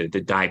 get them to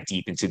dive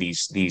deep into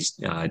these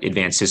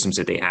advanced systems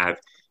that they have.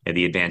 and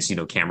the advanced,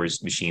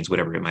 cameras, machines,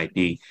 whatever it might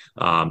be.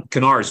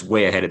 Kanar is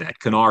way ahead of that.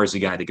 Kanar is a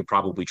guy that could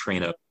probably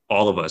train up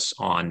all of us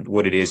on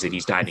what it is that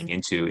he's diving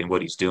into and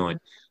what he's doing.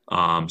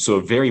 So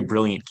a very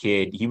brilliant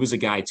kid. He was a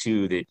guy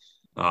too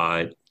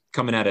that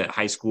coming out of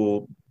high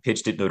school,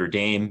 pitched at Notre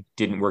Dame,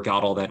 didn't work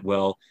out all that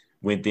well,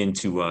 went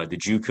into the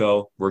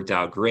JUCO, worked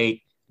out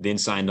great, then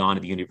signed on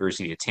at the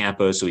University of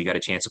Tampa. So he got a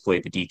chance to play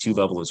at the D2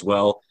 level as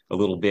well a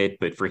little bit.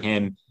 But for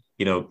him,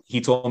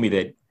 he told me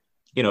that,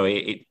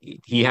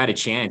 he had a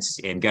chance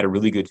and got a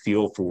really good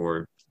feel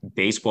for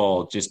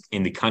baseball just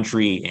in the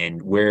country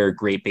and where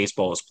great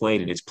baseball is played.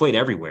 And it's played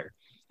everywhere.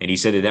 And he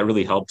said that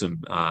really helped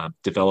him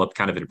develop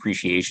kind of an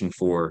appreciation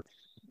for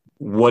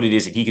what it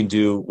is that he can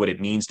do, what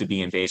it means to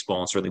be in baseball,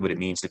 and certainly what it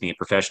means to be in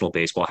professional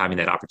baseball, having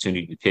that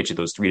opportunity to pitch at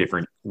those three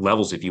different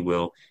levels, if you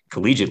will,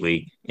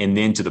 collegiately, and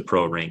then to the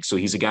pro rank. So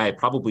he's a guy that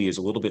probably is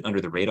a little bit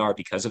under the radar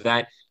because of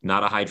that.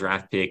 Not a high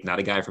draft pick, not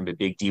a guy from a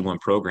big D1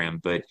 program,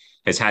 but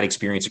has had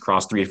experience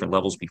across three different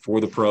levels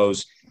before the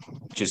pros.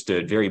 Just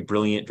a very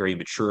brilliant, very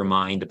mature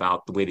mind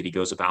about the way that he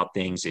goes about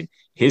things. And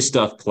his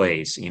stuff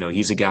plays.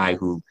 He's a guy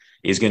who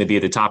is going to be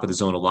at the top of the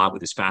zone a lot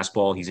with his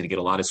fastball. He's going to get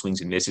a lot of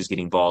swings and misses,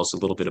 getting balls a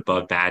little bit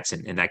above bats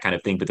and that kind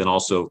of thing, but then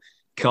also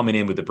coming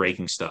in with the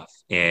breaking stuff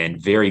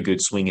and very good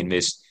swing and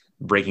miss,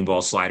 breaking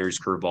ball, sliders,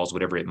 curveballs,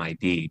 whatever it might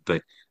be.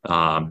 But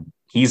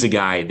he's a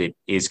guy that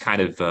is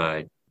kind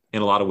of,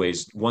 in a lot of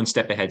ways, one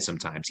step ahead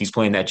sometimes. He's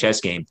playing that chess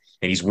game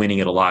and he's winning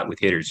it a lot with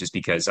hitters just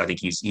because I think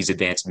he's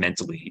advanced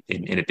mentally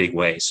in a big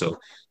way. So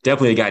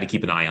definitely a guy to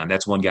keep an eye on.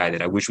 That's one guy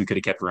that I wish we could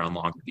have kept around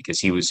longer because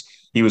he was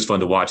fun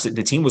to watch.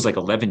 The team was like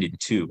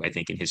 11-2, I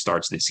think, in his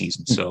starts this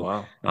season.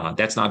 So wow.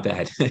 That's not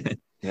bad.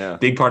 Yeah.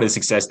 Big part of the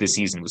success this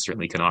season was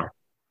certainly Kanar.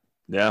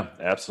 Yeah,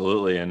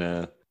 absolutely.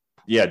 And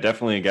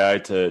definitely a guy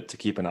to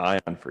keep an eye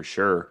on for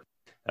sure.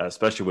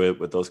 Especially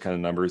with those kind of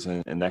numbers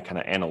and that kind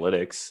of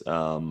analytics,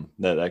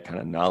 that kind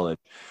of knowledge.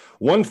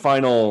 One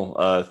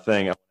final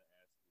thing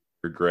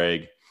for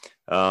Greg,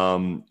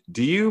 do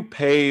you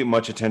pay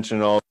much attention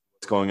at all to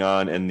what's going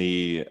on in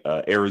the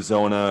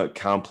Arizona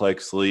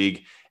Complex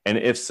League? And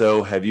if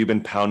so, have you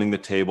been pounding the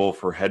table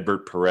for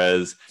Hedbert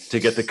Perez to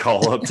get the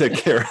call up to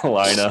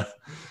Carolina?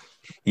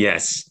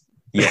 Yes.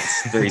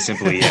 Yes, very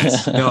simply,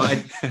 yes. No,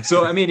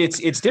 so I mean,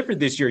 it's different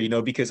this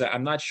year, because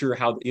I'm not sure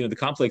how the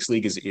complex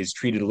league is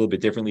treated a little bit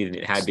differently than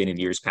it had been in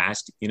years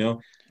past,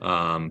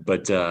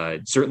 but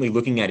certainly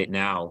looking at it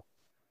now,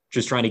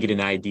 just trying to get an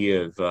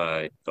idea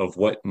of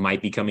what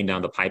might be coming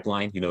down the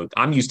pipeline.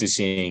 I'm used to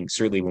seeing,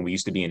 certainly when we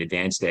used to be in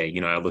advanced day,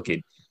 I look at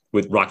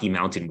what Rocky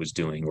Mountain was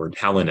doing, or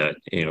Helena,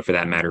 for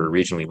that matter,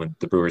 originally when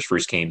the Brewers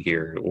first came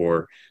here,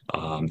 or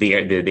the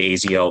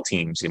AZL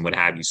teams and what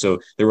have you. So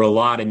there were a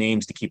lot of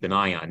names to keep an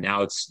eye on.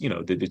 Now it's,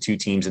 the two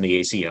teams in the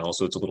ACL,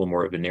 so it's a little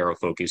more of a narrow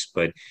focus.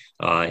 But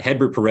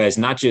Hedbert Perez,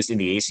 not just in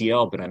the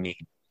ACL, but I mean,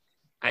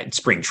 at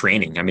spring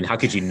training. I mean, how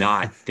could you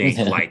not think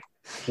like,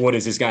 what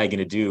is this guy going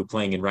to do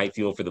playing in right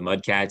field for the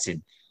Mudcats?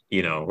 And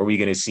are we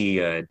going to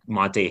see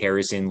Monte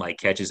Harrison like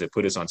catches that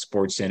put us on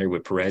Sports Center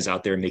with Perez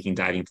out there making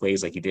diving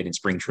plays like he did in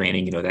spring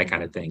training, that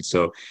kind of thing.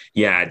 So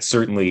yeah,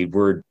 certainly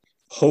we're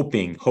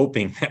hoping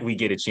that we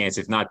get a chance.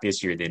 If not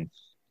this year, then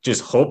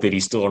just hope that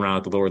he's still around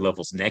at the lower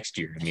levels next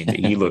year. I mean,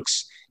 he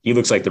looks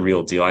like the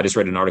real deal. I just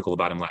read an article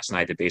about him last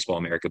night that Baseball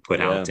America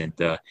put out, and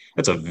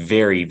that's a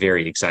very,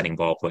 very exciting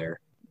ball player.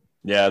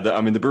 Yeah,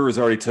 the Brewers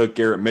already took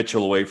Garrett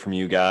Mitchell away from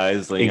you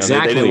guys.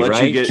 Exactly, they didn't let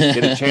right? you get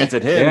a chance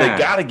at him. Yeah.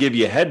 They got to give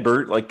you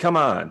Hedbert. Like, come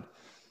on.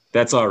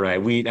 That's all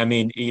right. We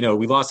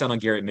lost out on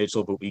Garrett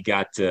Mitchell, but we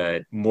got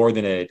more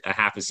than a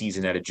half a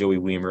season out of Joey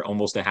Weimer,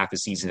 almost a half a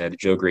season out of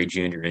Joe Gray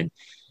Jr. And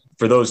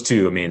for those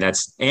two, I mean,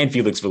 and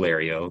Felix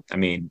Valerio. I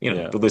mean,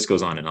 the list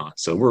goes on and on.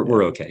 So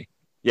we're okay.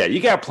 Yeah, you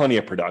got plenty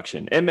of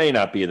production. It may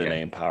not be the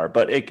name power,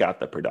 but it got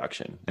the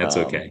production. That's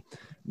okay.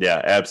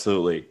 Yeah,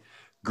 absolutely.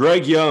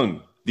 Greg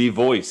Young, the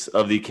voice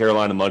of the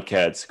Carolina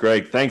Mudcats.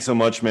 Greg, thanks so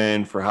much,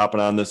 man, for hopping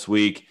on this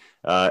week.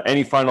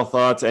 Any final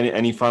thoughts?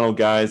 Any final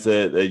guys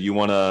that you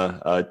want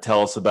to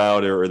tell us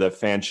about, or that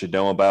fans should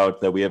know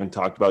about that we haven't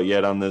talked about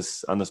yet on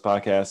this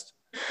podcast?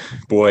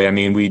 Boy, I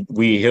mean,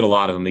 we hit a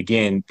lot of them.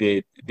 Again,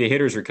 the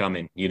hitters are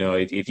coming.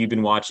 If you've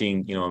been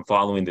watching, and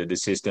following the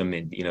system,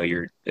 and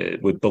you're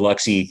with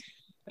Biloxi,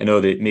 I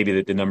know that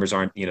maybe the numbers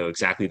aren't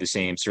exactly the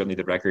same. Certainly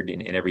the record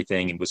and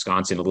everything in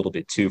Wisconsin a little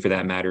bit too, for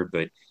that matter,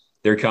 but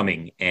they're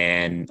coming.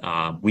 And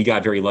we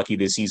got very lucky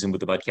this season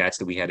with the Mudcats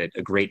that we had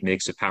a great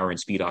mix of power and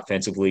speed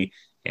offensively.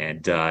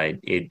 And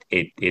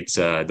it's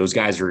those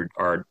guys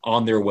are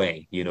on their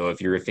way.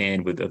 If you're a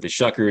fan of the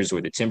Shuckers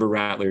or the Timber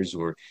Rattlers,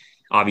 or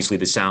obviously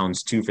the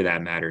Sounds too, for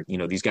that matter,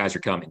 these guys are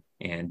coming.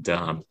 And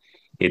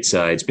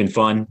it's been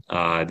fun.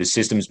 The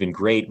system's been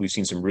great. We've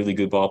seen some really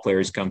good ball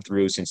players come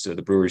through since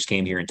the Brewers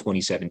came here in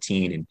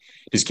 2017, and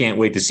just can't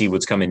wait to see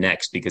what's coming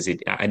next, because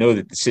I know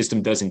that the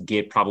system doesn't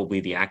get probably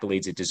the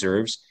accolades it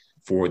deserves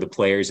for the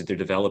players that they're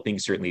developing,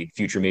 certainly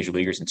future major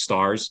leaguers and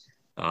stars.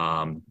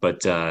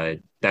 But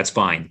that's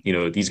fine.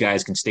 These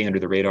guys can stay under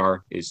the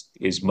radar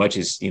as much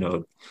as,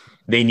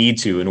 they need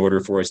to in order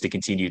for us to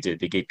continue to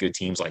get good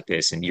teams like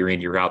this. And year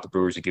in, year out, the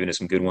Brewers are giving us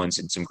some good ones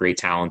and some great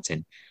talent.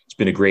 And it's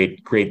been a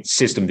great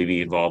system to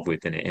be involved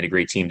with and a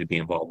great team to be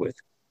involved with.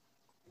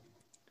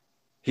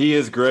 He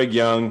is Greg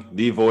Young,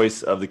 the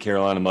voice of the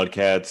Carolina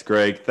Mudcats.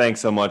 Greg,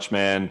 thanks so much,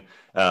 man,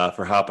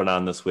 for hopping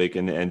on this week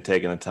and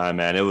taking the time,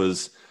 man. It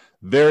was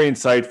very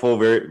insightful,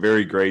 very,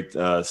 very great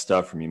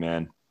stuff from you,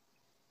 man.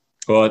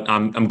 Well,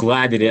 I'm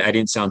glad that I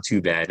didn't sound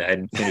too bad. I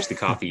hadn't finished the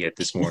coffee yet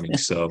this morning,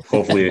 so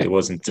hopefully it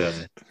wasn't.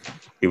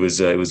 It was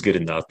good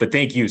enough. But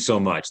thank you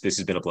so much. This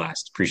has been a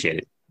blast. Appreciate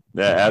it.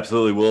 Yeah,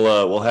 absolutely.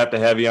 We'll have to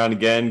have you on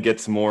again. Get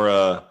some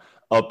more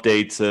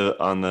updates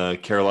on the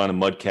Carolina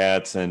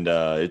Mudcats, and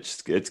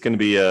it's gonna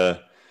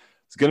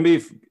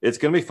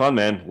be fun,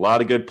 man. A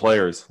lot of good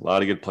players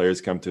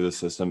come through the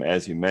system,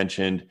 as you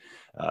mentioned.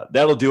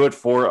 That'll do it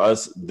for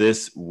us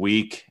this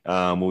week.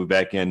 We'll be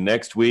back in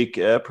next week,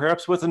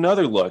 perhaps with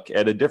another look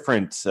at a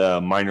different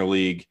minor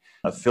league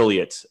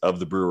affiliate of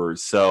the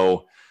Brewers.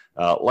 So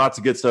lots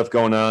of good stuff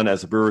going on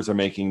as the Brewers are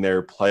making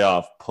their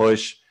playoff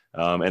push,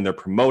 and they're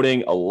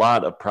promoting a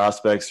lot of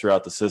prospects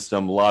throughout the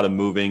system, a lot of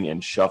moving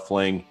and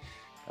shuffling.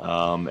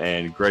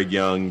 And Greg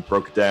Young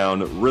broke it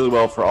down really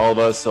well for all of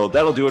us. So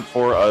that'll do it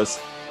for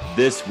us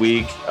this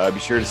week. Be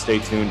sure to stay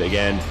tuned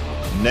again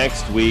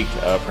next week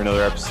for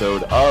another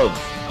episode of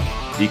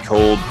the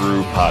Cold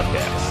Brew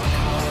Podcast.